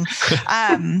amazing.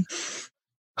 What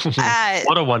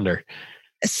a wonder.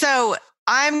 So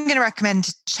I'm going to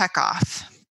recommend Chekhov.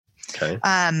 Okay.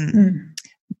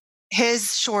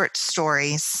 His short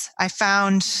stories. I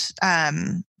found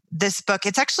this book.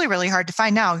 It's actually really hard to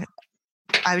find now.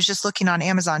 I was just looking on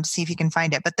Amazon to see if you can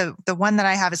find it. But the one that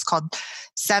I have is called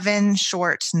 7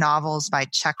 Short Novels by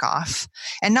Chekhov.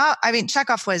 And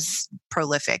Chekhov was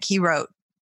prolific. He wrote,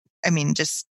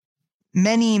 just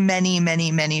many, many,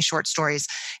 many, many short stories,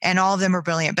 and all of them are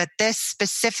brilliant. But this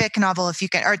specific novel,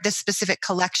 this specific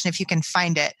collection, if you can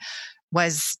find it,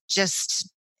 was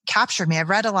just captured me. I've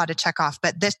read a lot of Chekhov,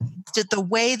 but the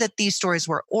way that these stories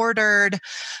were ordered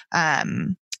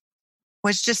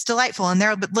was just delightful. And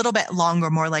they're a little bit longer,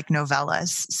 more like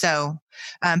novellas. So,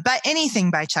 but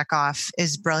anything by Chekhov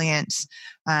is brilliant.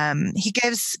 He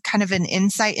gives kind of an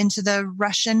insight into the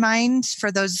Russian mind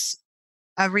for those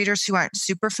readers who aren't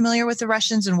super familiar with the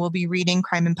Russians and will be reading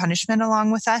Crime and Punishment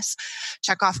along with us.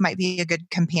 Chekhov might be a good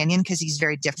companion because he's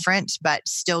very different, but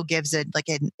still gives it like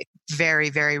a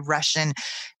very, very Russian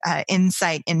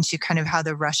insight into kind of how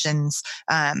the Russians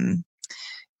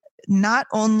not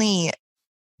only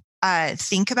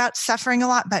think about suffering a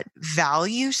lot, but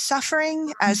value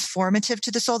suffering as formative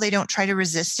to the soul. They don't try to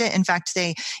resist it. In fact,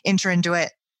 they enter into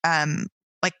it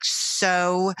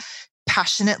so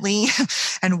passionately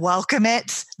and welcome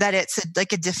it that it's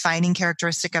like a defining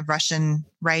characteristic of Russian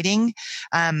writing.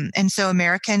 And so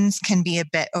Americans can be a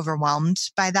bit overwhelmed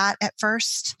by that at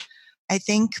first, I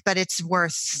think, but it's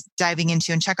worth diving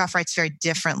into. And Chekhov writes very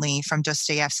differently from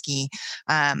Dostoevsky.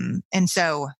 And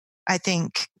so I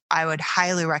think I would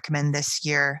highly recommend this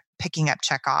year picking up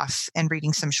Chekhov and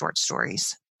reading some short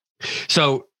stories.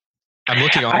 So I'm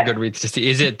looking on Goodreads to see,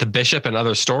 is it The Bishop and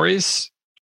Other Stories?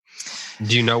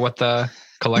 Do you know what the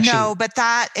collection? No, but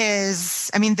that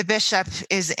is, The Bishop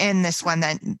is in this one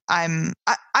that I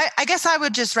guess I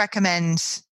would just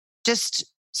recommend just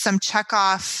some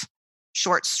Chekhov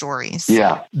short stories.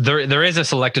 Yeah. There is a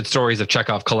selected stories of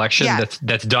Chekhov collection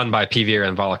that's done by Pevier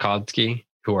and Volokodsky,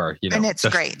 who are, and it's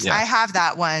great. Yeah. I have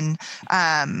that one.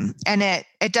 And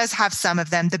it does have some of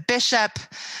them. The Bishop,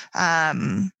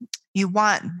 you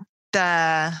want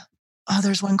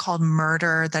there's one called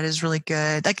Murder that is really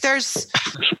good. Like they're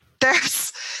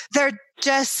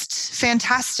just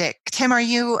fantastic. Tim, are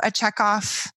you a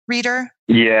Chekhov reader?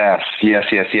 Yes.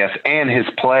 And his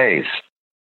plays.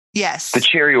 Yes. The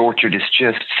Cherry Orchard is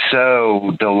just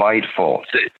so delightful.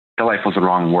 Delightful is the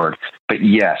wrong word, but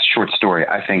yes, short story.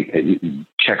 I think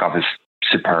Chekhov is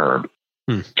superb.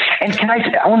 And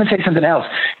I want to say something else.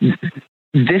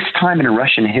 This time in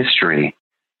Russian history,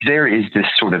 there is this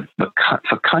sort of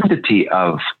fecundity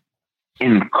of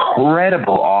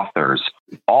incredible authors,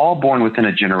 all born within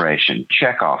a generation.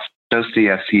 Chekhov,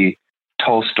 Dostoevsky,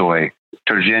 Tolstoy,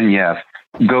 Turgenev.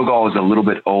 Gogol is a little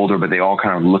bit older, but they all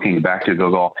kind of looking back to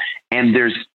Gogol. And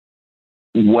there's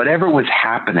whatever was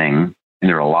happening, and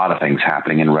there are a lot of things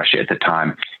happening in Russia at the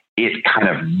time, it kind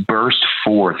of burst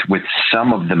forth with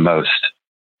some of the most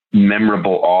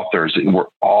memorable authors, and we're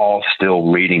all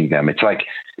still reading them. It's like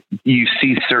you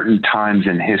see certain times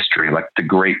in history, like the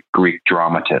great Greek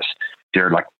dramatists. There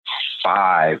are like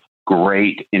 5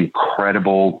 great,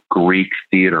 incredible Greek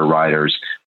theater writers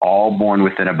all born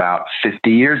within about 50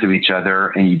 years of each other.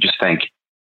 And you just think,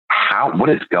 what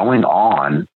is going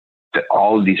on that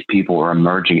all of these people are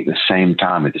emerging at the same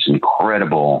time with this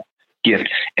incredible gift?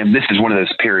 And this is one of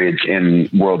those periods in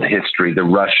world history, the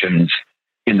Russians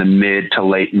in the mid to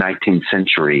late 19th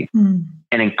century, an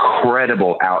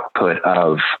incredible output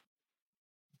of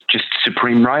just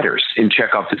supreme writers, and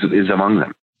Chekhov is among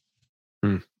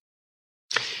them.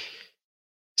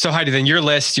 So Heidi, then your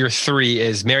list, your 3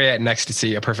 is Marriott and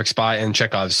Ecstasy, A Perfect Spy, and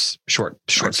Chekhov's short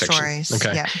fiction. Stories.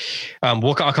 Okay. Yeah.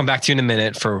 I'll come back to you in a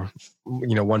minute for,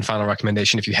 one final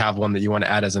recommendation if you have one that you want to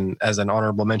add as an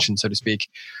honorable mention, so to speak.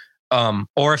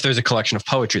 Or if there's a collection of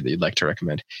poetry that you'd like to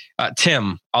recommend.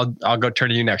 Tim, I'll go turn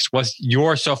to you next. What's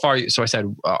your so far? So I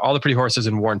said All the Pretty Horses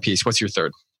and War and Peace. What's your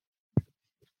third?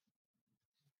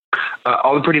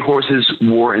 All the Pretty Horses,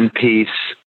 War and Peace.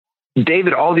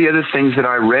 David, all the other things that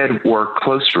I read were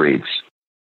close reads.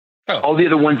 Oh. All the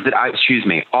other ones that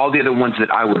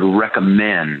I would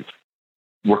recommend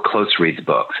were close reads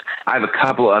books. I have a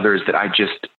couple others that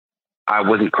I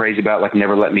wasn't crazy about, like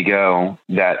Never Let Me Go,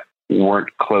 that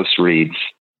weren't close reads.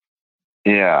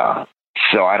 Yeah.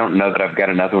 So I don't know that I've got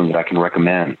another one that I can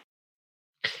recommend.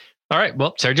 All right.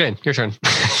 Well, Sarah Jane, your turn.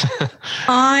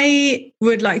 I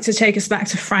would like to take us back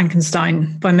to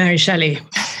Frankenstein by Mary Shelley,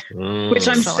 which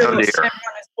I'm sure everyone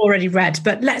has already read.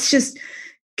 But let's just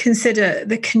consider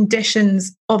the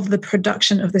conditions of the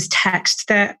production of this text.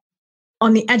 They're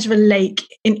on the edge of a lake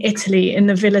in Italy, in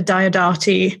the Villa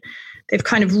Diodati. They've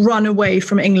kind of run away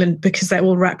from England because they're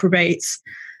all reprobates.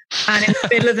 And in the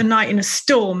middle of the night in a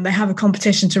storm, they have a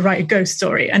competition to write a ghost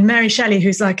story. And Mary Shelley,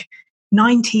 who's like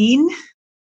 19,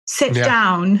 sits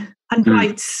down and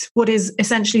writes what is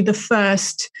essentially the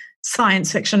first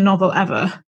science fiction novel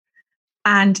ever.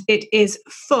 And it is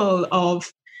full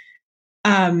of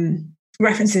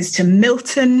references to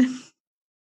Milton.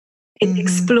 It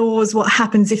explores what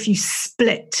happens if you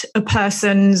split a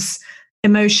person's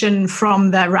emotion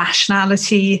from their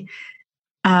rationality.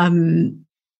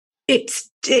 It's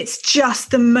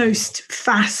just the most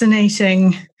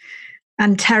fascinating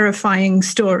and terrifying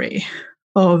story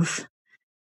of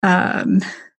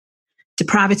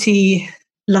depravity,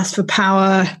 lust for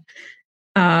power,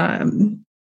 the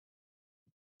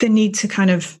need to kind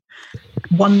of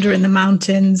wander in the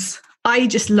mountains. I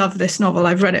just love this novel.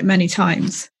 I've read it many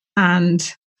times,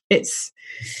 and it's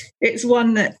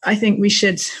one that I think we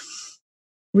should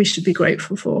be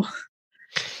grateful for.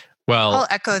 Well, I'll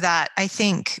echo that. I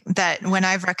think that when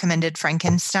I've recommended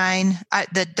Frankenstein,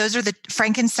 those are the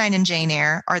Frankenstein and Jane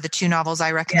Eyre are the 2 novels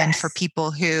I recommend for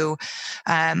people who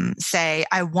say,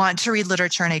 I want to read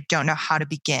literature and I don't know how to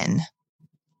begin.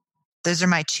 Those are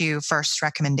my 2 first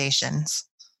recommendations.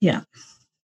 Yeah.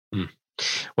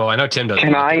 Well, I know Tim doesn't.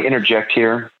 Can I interject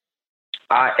here?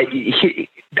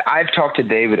 I've talked to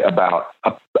David about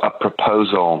a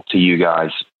proposal to you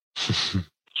guys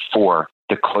for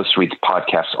the Close Reads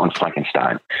podcast on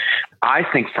Frankenstein. I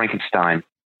think Frankenstein,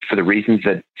 for the reasons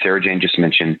that Sarah Jane just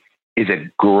mentioned, is a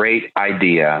great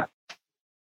idea,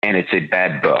 and it's a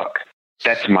bad book.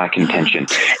 That's my contention.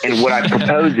 And what I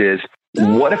propose is,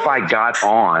 what if I got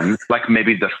on, like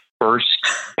maybe the first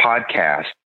podcast,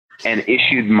 and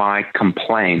issued my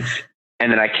complaints, and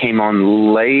then I came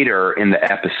on later in the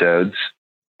episodes,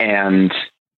 and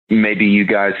maybe you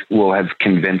guys will have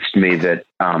convinced me that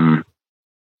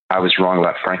I was wrong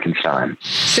about Frankenstein.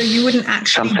 So you wouldn't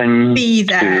actually Something be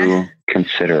there to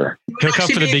consider. He'll come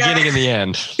for the beginning and the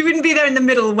end. You wouldn't be there in the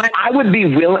middle when I would be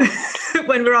willing.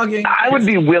 when we're arguing. I would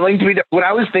be willing to be there. What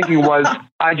I was thinking was,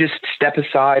 I just step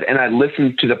aside and I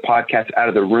listen to the podcast out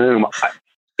of the room.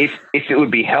 If it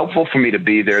would be helpful for me to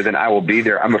be there, then I will be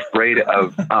there. I'm afraid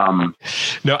of.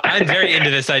 No, I'm very into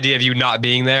this idea of you not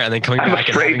being there and then coming back.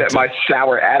 I'm afraid that my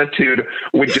sour attitude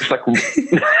would just like.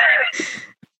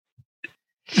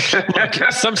 Look,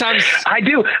 sometimes I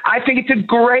do. I think it's a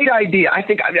great idea.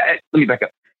 Let me back up.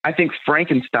 I think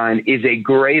Frankenstein is a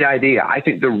great idea. I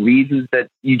think the reasons that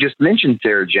you just mentioned,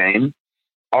 Sarah Jane,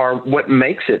 are what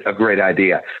makes it a great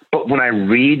idea. But when I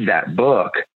read that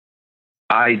book,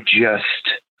 I just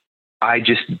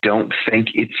don't think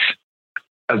it's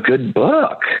a good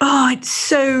book. Oh, it's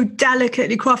so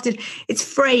delicately crafted. It's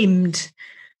framed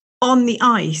on the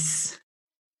ice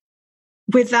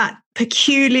with that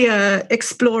peculiar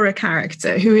explorer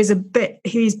character who is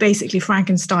he's basically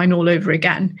Frankenstein all over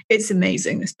again. It's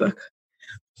amazing, this book.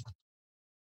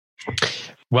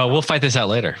 Well, we'll fight this out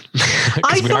later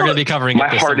because we are going to be covering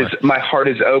it. My heart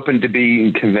is open to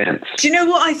being convinced. Do you know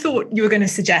what I thought you were going to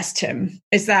suggest, Tim?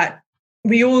 Is that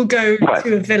we all go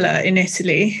to a villa in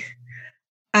Italy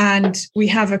and we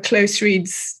have a close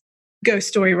reads ghost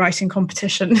story writing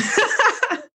competition.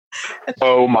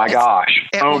 Oh my gosh.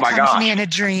 It Oh will my come gosh. to me in a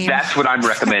dream. That's what I'm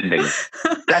recommending.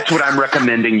 That's what I'm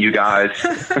recommending, you guys.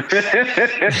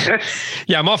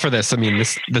 Yeah, I'm all for this. I mean,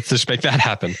 let's just make that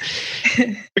happen.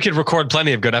 We could record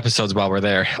plenty of good episodes while we're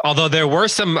there. Although there were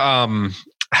some,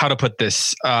 how to put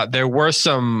this? There were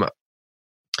some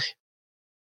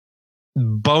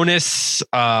bonus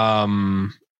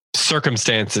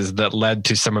circumstances that led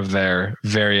to some of their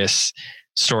various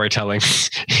storytelling.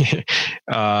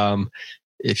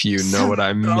 If you know what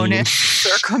I mean. Bonus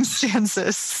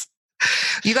circumstances.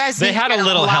 You guys, they had a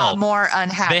little help. More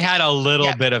unhappy. They had a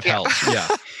little bit of help. Yeah.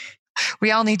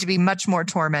 We all need to be much more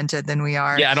tormented than we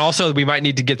are. Yeah, and also we might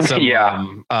need to get some,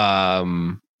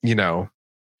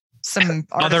 some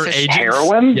other agents.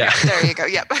 Heroin. Yeah. There you go.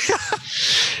 Yep.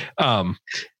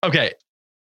 Okay.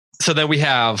 So then we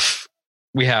have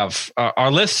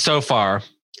our list so far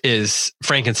is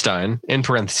Frankenstein, in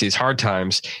parentheses, Hard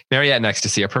Times, Mariette and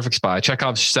Ecstasy, A Perfect Spy,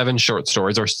 Chekhov's 7 short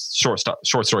stories or short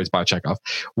stories by Chekhov,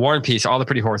 War and Peace, All the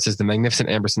Pretty Horses, The Magnificent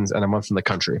Ambersons, and A Month in the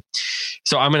Country.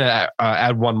 So I'm going to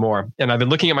add one more. And I've been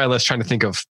looking at my list trying to think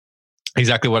of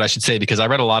exactly what I should say, because I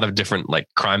read a lot of different like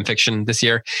crime fiction this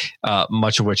year,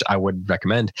 much of which I would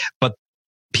recommend. But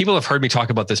people have heard me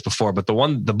talk about this before, but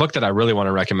the book that I really want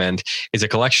to recommend is a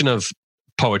collection of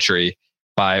poetry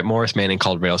by Morris Manning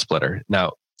called Rail Splitter.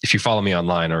 Now, if you follow me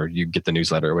online or you get the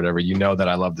newsletter or whatever, you know that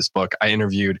I love this book. I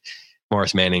interviewed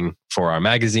Morris Manning for our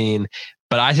magazine,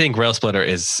 but I think Rail Splitter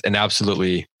is an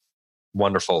absolutely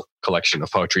wonderful collection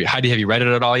of poetry. Heidi, have you read it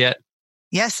at all yet?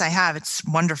 Yes, I have. It's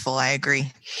wonderful. I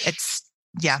agree.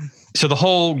 Yeah. So the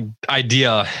whole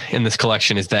idea in this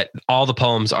collection is that all the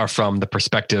poems are from the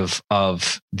perspective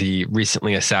of the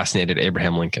recently assassinated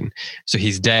Abraham Lincoln. So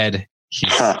he's dead.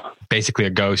 He's basically a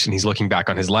ghost, and he's looking back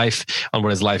on his life, on what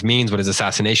his life means, what his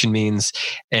assassination means.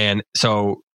 And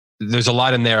so there's a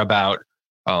lot in there about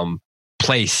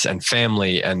place and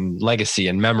family and legacy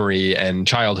and memory and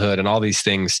childhood and all these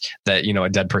things that, a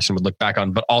dead person would look back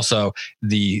on, but also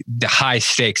the high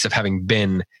stakes of having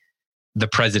been the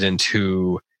president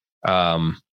who,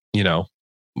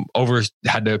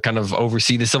 had to kind of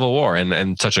oversee the Civil War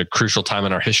and such a crucial time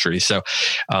in our history. So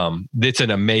it's an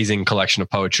amazing collection of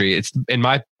poetry. It's in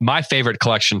my favorite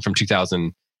collection from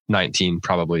 2019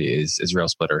 probably is Rail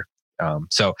Splitter.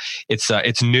 So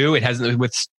it's new. It hasn't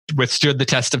withstood the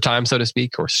test of time, so to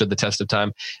speak, or stood the test of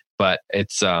time. But I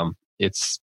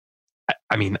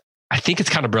think it's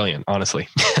kind of brilliant, honestly.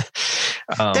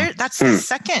 That's the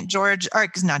second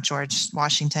not George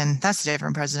Washington. That's a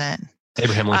different president.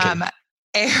 Abraham Lincoln.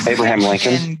 Abraham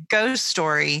Lincoln ghost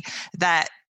story that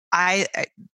I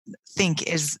think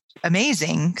is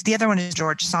amazing. The other one is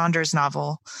George Saunders'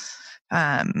 novel,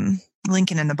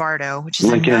 Lincoln in the Bardo, which is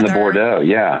Lincoln in the Bordeaux.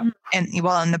 Yeah. In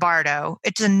the Bardo,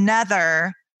 it's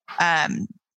another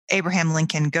Abraham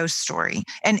Lincoln ghost story,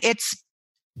 and it's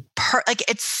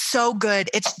it's so good.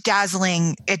 It's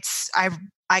dazzling.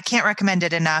 I can't recommend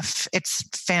it enough. It's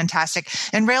fantastic.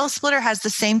 And Rail Splitter has the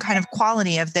same kind of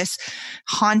quality of this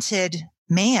haunted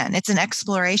man. It's an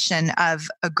exploration of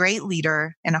a great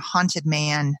leader and a haunted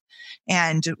man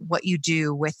and what you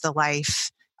do with the life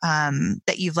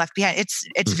that you've left behind.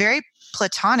 It's very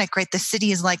Platonic, right? The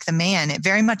city is like the man. It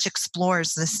very much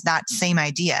explores that same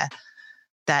idea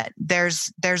that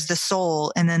there's the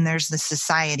soul and then there's the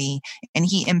society, and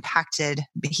he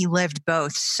lived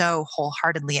both so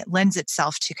wholeheartedly. It lends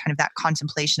itself to kind of that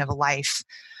contemplation of a life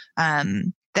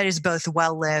that is both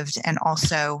well-lived and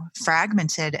also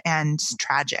fragmented and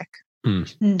tragic.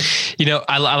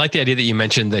 I like the idea that you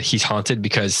mentioned that he's haunted,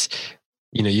 because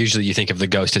usually you think of the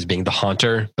ghost as being the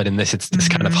haunter, but in this, it's this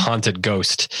kind of haunted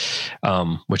ghost,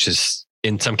 which is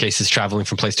in some cases traveling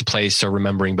from place to place or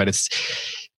remembering, but it's,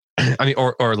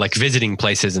 or like visiting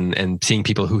places and seeing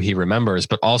people who he remembers,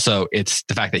 but also it's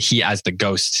the fact that he as the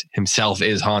ghost himself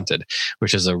is haunted,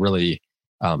 which is a really,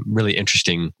 really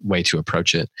interesting way to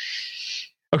approach it.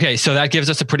 Okay, so that gives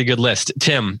us a pretty good list.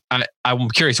 Tim, I'm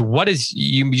curious,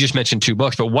 you just mentioned 2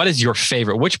 books, but what is your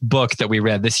favorite? Which book that we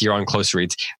read this year on Close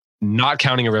Reads, not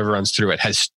counting A River Runs Through It,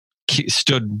 has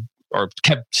stood or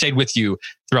stayed with you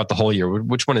throughout the whole year?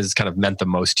 Which one has kind of meant the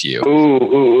most to you?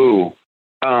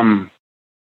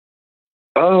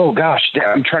 Oh gosh,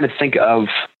 I'm trying to think of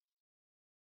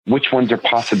which ones are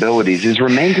possibilities. Is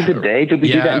Remains of the Day? Did we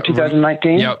do that in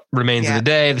 2019? Yep. Remains of the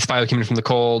Day, The Spy Who Came In From the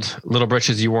Cold, Little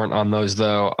Britches. You weren't on those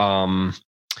though. No.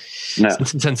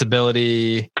 Sense and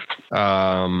Sensibility,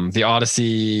 The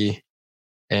Odyssey,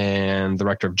 and The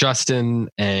Rector of Justin,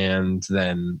 and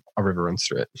then A River Runs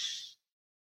Through It.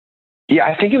 Yeah,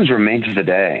 I think it was Remains of the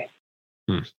Day.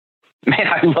 Man,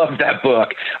 I love that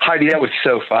book. Heidi, that was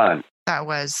so fun. I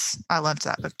loved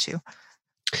that book too.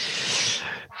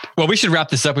 Well, we should wrap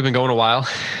this up. We've been going a while.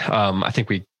 I think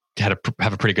we have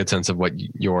a pretty good sense of what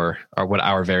what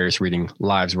our various reading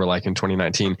lives were like in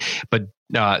 2019. But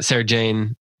Sarah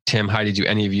Jane, Tim, Heidi, do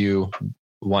any of you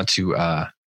want to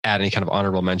add any kind of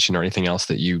honorable mention or anything else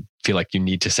that you feel like you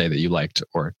need to say that you liked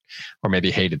or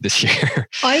maybe hated this year?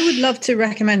 I would love to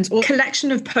recommend a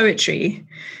collection of poetry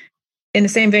in the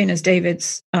same vein as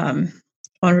David's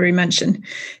honorary mention.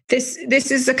 This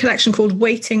is a collection called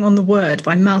Waiting on the Word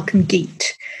by Malcolm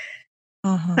Geet.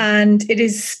 And it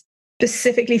is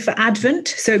specifically for Advent.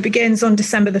 So it begins on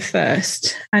December the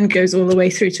 1st and goes all the way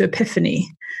through to Epiphany.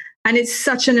 And it's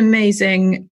such an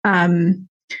amazing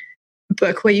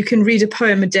book where you can read a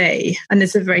poem a day. And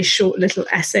there's a very short little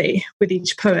essay with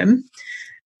each poem.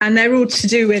 And they're all to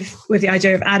do with the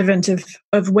idea of Advent,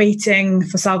 of waiting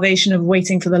for salvation, of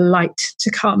waiting for the light to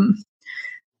come.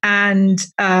 And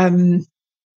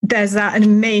there's an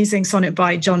amazing sonnet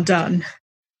by John Donne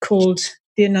called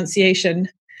The Annunciation,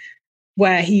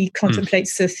 where he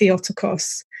contemplates the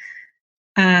Theotokos.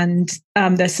 And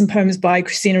there's some poems by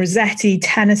Christina Rossetti,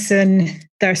 Tennyson.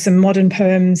 There are some modern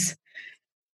poems.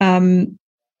 And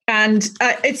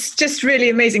it's just really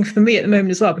amazing for me at the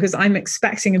moment as well, because I'm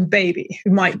expecting a baby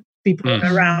who might be born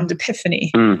around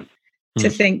Epiphany, to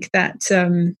think that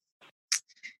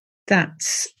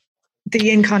that the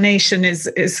incarnation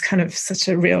is kind of such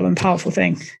a real and powerful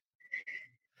thing.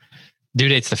 Due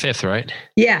date's the 5th, right?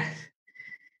 Yeah.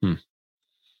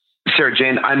 Sarah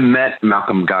Jane, I met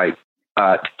Malcolm Geet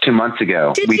 2 months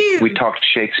ago. Did you? We talked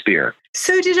Shakespeare.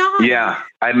 So did I. Yeah,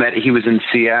 he was in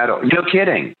Seattle. No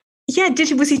kidding. Yeah,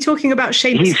 was he talking about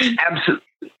Seamus? He's absolutely.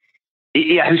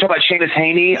 Yeah, he was talking about Seamus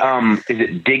Heaney. Is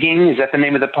it Digging? Is that the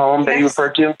name of the poem that you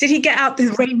referred to? Did he get out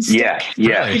the rain stick?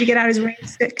 Yes. Did he get out his rain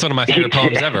stick? It's one of my favorite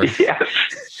poems ever.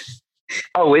 Yes.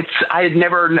 Oh, I had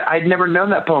never known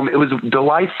that poem. It was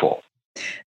delightful.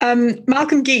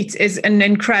 Malcolm Geet is an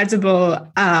incredible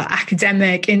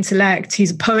academic intellect.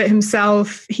 He's a poet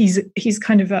himself. He's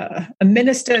kind of a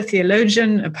minister, a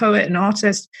theologian, a poet, an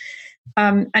artist.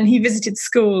 And he visited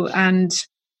school and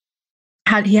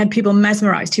he had people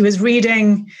mesmerized. He was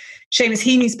reading Seamus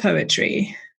Heaney's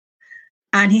poetry,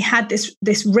 and he had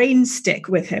this rain stick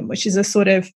with him, which is a sort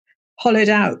of hollowed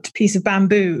out piece of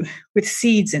bamboo with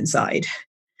seeds inside.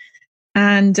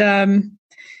 And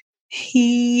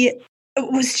he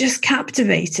was just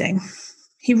captivating.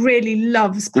 He really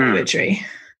loves poetry.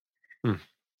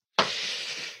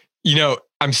 You know,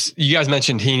 you guys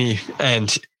mentioned Heaney,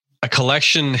 and a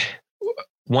collection.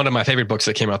 One of my favorite books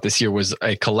that came out this year was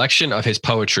a collection of his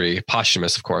poetry,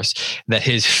 posthumous, of course, that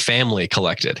his family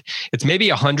collected. It's maybe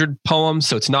 100 poems,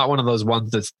 so it's not one of those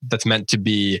ones that's meant to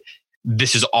be,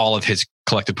 this is all of his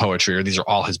collected poetry, or these are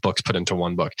all his books put into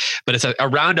one book. But it's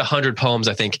around 100 poems,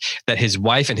 I think, that his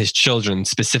wife and his children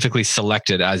specifically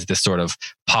selected as this sort of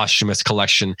posthumous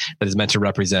collection that is meant to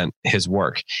represent his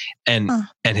work and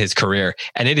his career.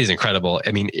 And it is incredible.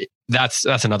 I mean, that's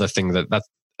another thing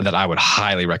that I would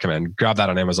highly recommend. Grab that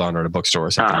on Amazon or at a bookstore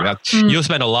or something. You'll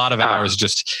spend a lot of hours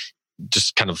just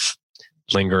kind of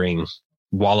lingering,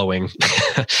 wallowing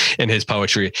in his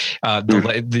poetry.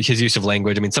 His use of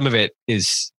language. I mean, some of it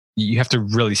is, you have to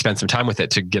really spend some time with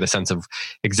it to get a sense of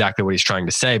exactly what he's trying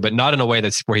to say, but not in a way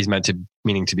that's where he's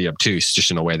meaning to be obtuse, just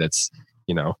in a way that's,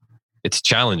 it's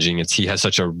challenging. He has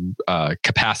such a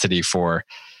capacity for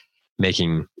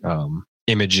making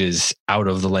images out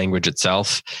of the language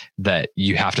itself that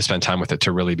you have to spend time with it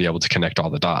to really be able to connect all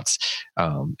the dots.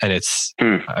 And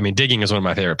Digging is one of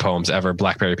my favorite poems ever.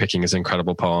 Blackberry Picking is an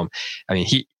incredible poem. I mean,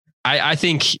 I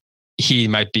think he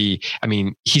might be,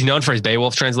 he's known for his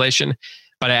Beowulf translation,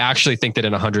 but I actually think that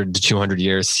in 100 to 200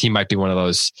 years, he might be one of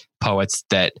those poets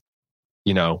that,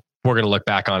 we're going to look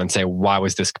back on and say, why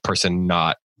was this person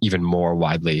not even more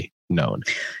widely known?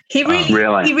 He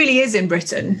really is in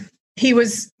Britain. He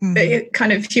was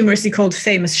kind of humorously called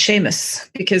Famous Seamus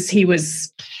because he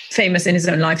was famous in his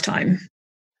own lifetime.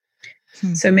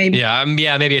 So maybe,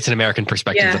 maybe it's an American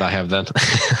perspective that I have then.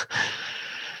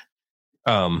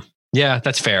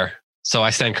 That's fair. So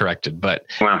I stand corrected, but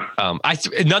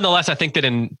nonetheless, I think that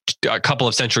in a couple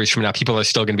of centuries from now, people are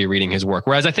still going to be reading his work.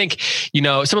 Whereas I think,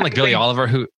 someone like Billy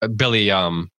Oliver, Billy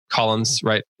Collins,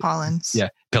 right? Collins. Yeah.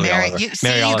 Billy Oliver.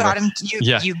 Mary Oliver. You got him.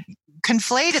 You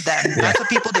conflated them. That's what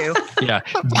people do. Yeah.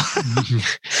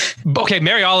 Okay.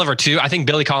 Mary Oliver too. I think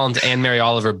Billy Collins and Mary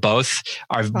Oliver both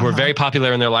were very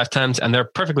popular in their lifetimes, and they're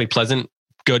perfectly pleasant,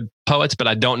 good poets, but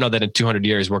I don't know that in 200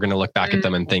 years we're going to look back at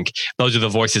them and think those are the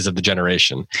voices of the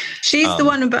generation. She's the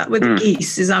one with the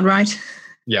geese. Is that right?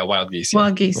 Yeah. Wild Geese.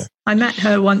 Wild Geese. Yeah. I met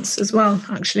her once as well,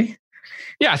 actually.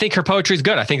 Yeah, I think her poetry is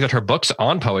good. I think that her books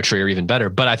on poetry are even better.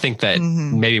 But I think that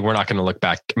maybe we're not going to look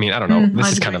back. I mean, I don't know.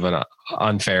 This is kind of an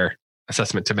unfair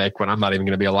assessment to make when I'm not even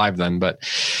going to be alive then. But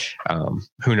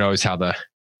who knows how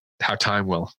time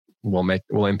will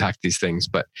impact these things.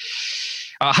 But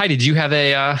Heidi, do you have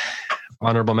a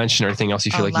honorable mention or anything else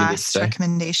you feel like you need to say? Last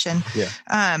recommendation. Yeah.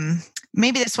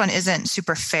 Maybe this one isn't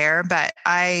super fair, but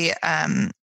I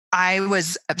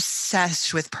was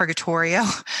obsessed with Purgatorio.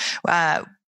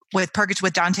 With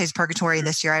Dante's Purgatory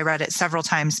this year. I read it several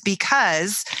times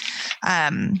because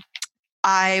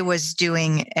I was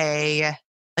doing a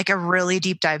really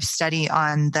deep dive study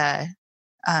on the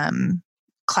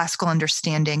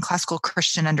classical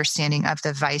Christian understanding of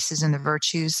the vices and the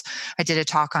virtues. I did a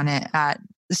talk on it at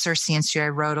the Circe Institute. I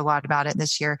wrote a lot about it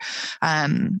this year.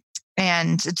 And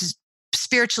it's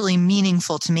spiritually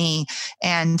meaningful to me.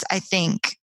 And I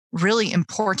think really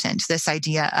important, this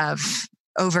idea of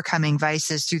overcoming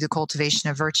vices through the cultivation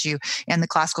of virtue and the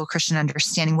classical Christian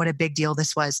understanding, what a big deal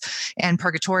this was. And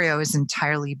Purgatorio is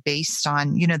entirely based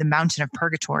on, the mountain of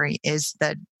purgatory is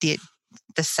the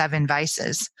 7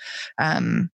 vices,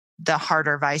 the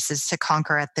harder vices to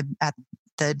conquer at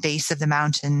the base of the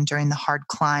mountain during the hard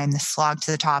climb, the slog to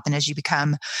the top. And as you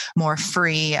become more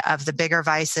free of the bigger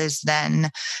vices, then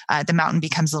the mountain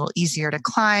becomes a little easier to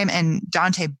climb. And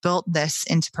Dante built this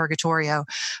into Purgatorio.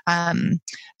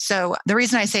 So the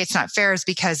reason I say it's not fair is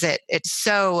because it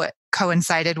so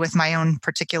coincided with my own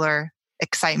particular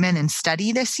excitement and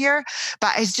study this year.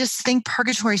 But I just think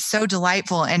Purgatory is so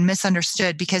delightful and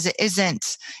misunderstood because it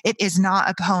is not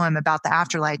a poem about the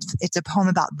afterlife. It's a poem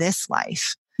about this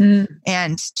life.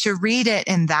 And to read it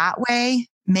in that way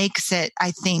makes it, I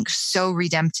think, so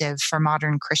redemptive for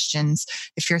modern Christians.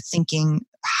 If you're thinking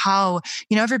how,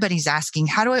 everybody's asking,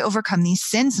 how do I overcome these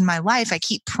sins in my life? I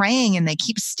keep praying and they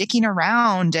keep sticking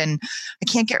around and I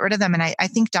can't get rid of them. And I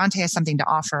think Dante has something to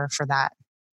offer for that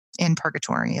in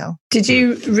Purgatorio. Did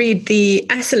you read the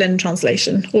Esalen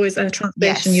translation, or is that a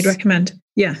translation you'd recommend?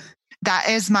 Yeah. That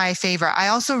is my favorite. I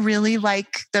also really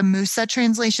like the Musa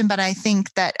translation, but I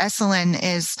think that Esalen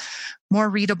is more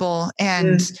readable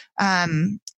and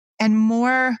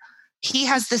more. He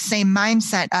has the same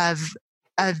mindset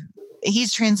of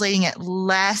he's translating it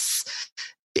less.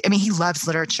 I mean, he loves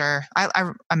literature.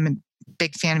 I'm a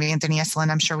big fan of Anthony Esalen.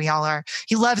 I'm sure we all are.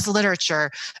 He loves literature,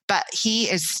 but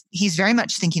he's very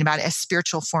much thinking about it as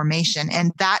spiritual formation,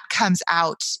 and that comes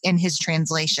out in his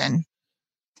translation.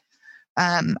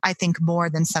 I think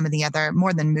more than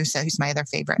Musa, who's my other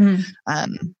favorite.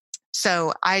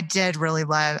 So I do really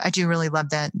love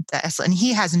the Esalen. And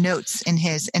he has notes in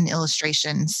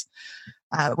illustrations,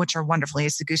 which are wonderful. He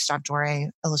has the Gustave Doré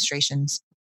illustrations,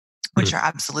 which are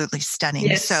absolutely stunning.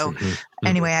 Yes. So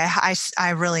anyway,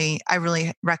 I really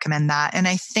recommend that. And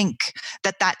I think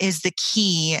that is the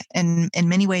key in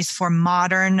many ways for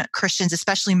modern Christians,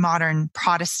 especially modern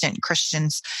Protestant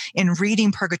Christians, in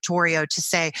reading Purgatorio, to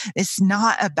say he's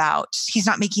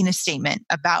not making a statement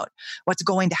about what's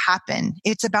going to happen.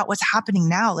 It's about what's happening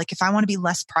now. Like, if I want to be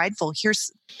less prideful,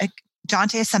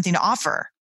 Dante has something to offer.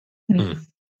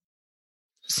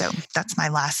 So that's my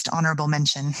last honorable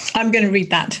mention. I'm going to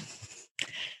read that.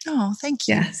 Oh, thank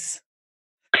you. Yes.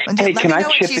 Hey, let me know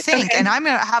what you think, and I'm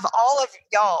going to have all of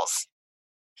y'all's.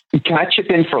 Can I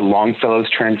chip in for Longfellow's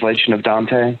translation of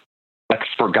Dante? Like,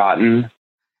 forgotten,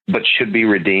 but should be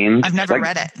redeemed. I've never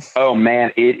read it. Oh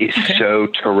man, it is so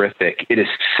terrific. It is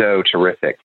so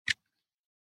terrific.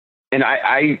 And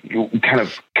I kind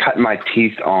of cut my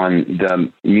teeth on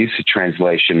the Musa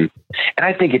translation, and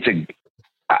I think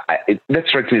that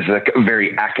strikes me as like a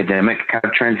very academic kind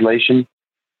of translation.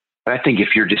 But I think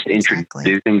if you're just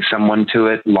introducing someone to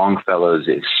it, Longfellow's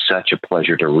is such a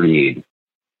pleasure to read.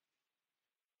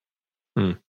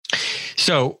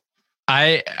 So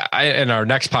I in our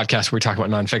next podcast, where we talk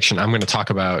about nonfiction, I'm going to talk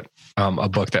about a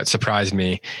book that surprised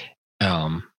me,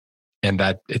 and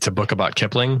that it's a book about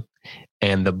Kipling,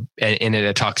 and in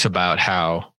it talks about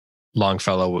how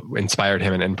Longfellow inspired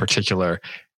him, and in particular,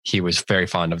 he was very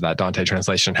fond of that Dante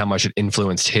translation, how much it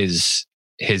influenced his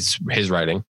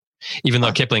writing. Even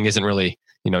though Kipling isn't really,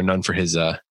 known for his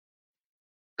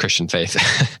Christian faith.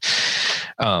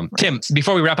 Right. Tim,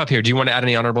 before we wrap up here, do you want to add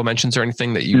any honorable mentions or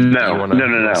anything that you want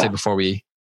to say before we?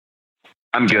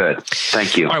 I'm good.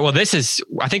 Thank you. All right. Well,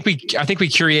 I think we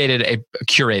curated.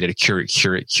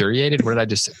 What did I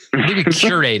just say? I think we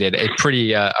curated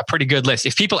a pretty good list.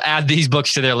 If people add these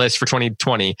books to their list for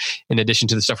 2020, in addition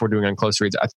to the stuff we're doing on Close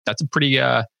Reads, that's a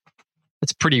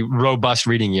pretty robust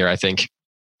reading year, I think.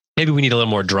 Maybe we need a little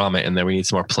more drama in there. We need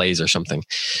some more plays or something.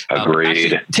 Agreed.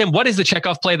 Actually, Tim, what is the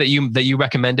Chekhov play that you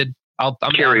recommended? I'm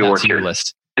Cherry add that Orchard. to your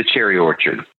list. The Cherry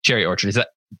Orchard. Cherry Orchard. Is that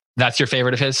That's your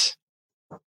favorite of his?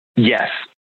 Yes.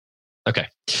 Okay.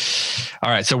 All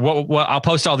right. So what I'll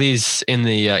post all these in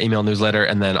the email newsletter,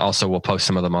 and then also we'll post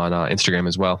some of them on Instagram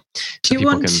as well. Do you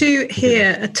want to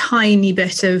hear a tiny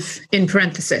bit of in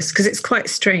parenthesis? Because it's quite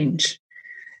strange.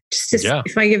 Just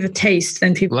if I give a taste,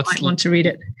 then people might want to read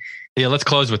it. Yeah, let's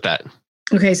close with that.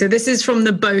 Okay, so this is from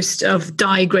the Boast of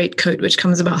Die Greatcoat, which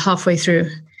comes about halfway through.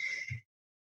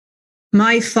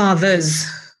 My fathers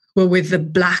were with the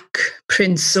Black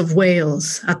Prince of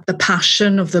Wales at the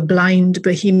passion of the blind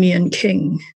Bohemian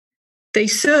king. They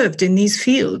served in these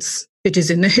fields. It is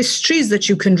in the histories that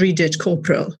you can read it,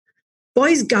 Corporal.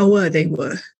 Boys gower they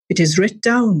were. It is writ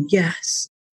down, yes.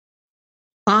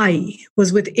 I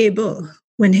was with Abel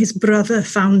when his brother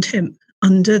found him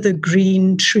under the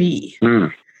green tree.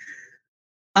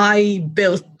 I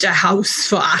built a house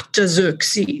for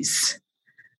Artaxerxes.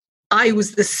 I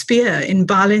was the spear in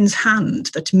Balin's hand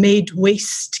that made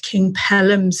waste King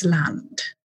Pelham's land.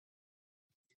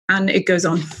 And it goes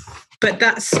on. But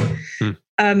that's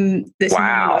this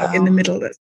monologue in the middle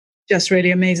that's just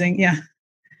really amazing. Yeah.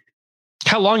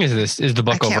 How long is this? Is the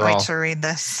book overall? I can't wait to read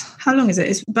this. How long is it?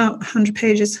 It's about 100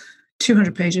 pages,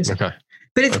 200 pages. Okay.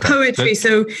 But it's poetry,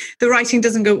 so the writing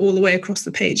doesn't go all the way across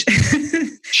the page.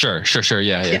 Sure.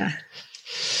 Yeah.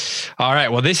 All right.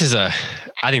 Well, I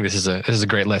think this is a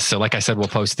great list. So like I said, we'll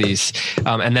post these.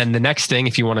 And then the next thing,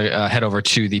 if you want to head over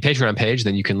to the Patreon page,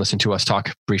 then you can listen to us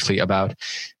talk briefly about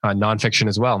nonfiction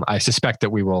as well. I suspect that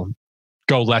we will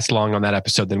go less long on that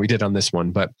episode than we did on this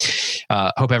one, but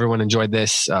hope everyone enjoyed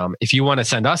this. If you want to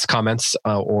send us comments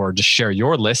or just share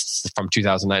your lists from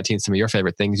 2019, some of your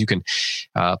favorite things, you can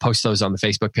post those on the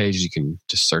Facebook page. You can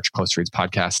just search Close Reads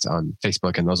Podcast on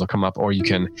Facebook and those will come up, or you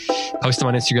can post them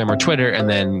on Instagram or Twitter and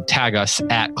then tag us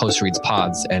at Close Reads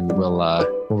Pods, and we'll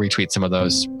retweet some of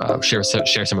those, share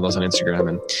some of those on Instagram.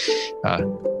 And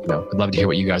I'd love to hear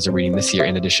what you guys are reading this year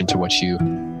in addition to what you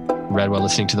read while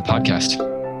listening to the podcast.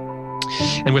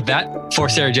 And with that, for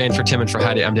Sarah Jane, for Tim, and for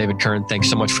Heidi, I'm David Kern. Thanks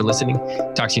so much for listening.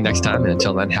 Talk to you next time. And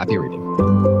until then, happy reading.